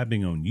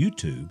subscribing on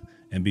YouTube,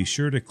 and be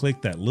sure to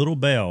click that little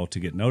bell to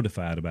get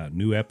notified about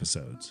new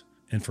episodes.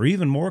 And for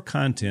even more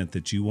content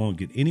that you won't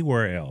get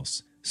anywhere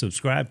else,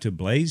 subscribe to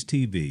Blaze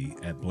TV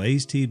at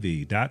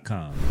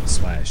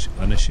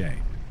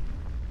blazetv.com/unashamed.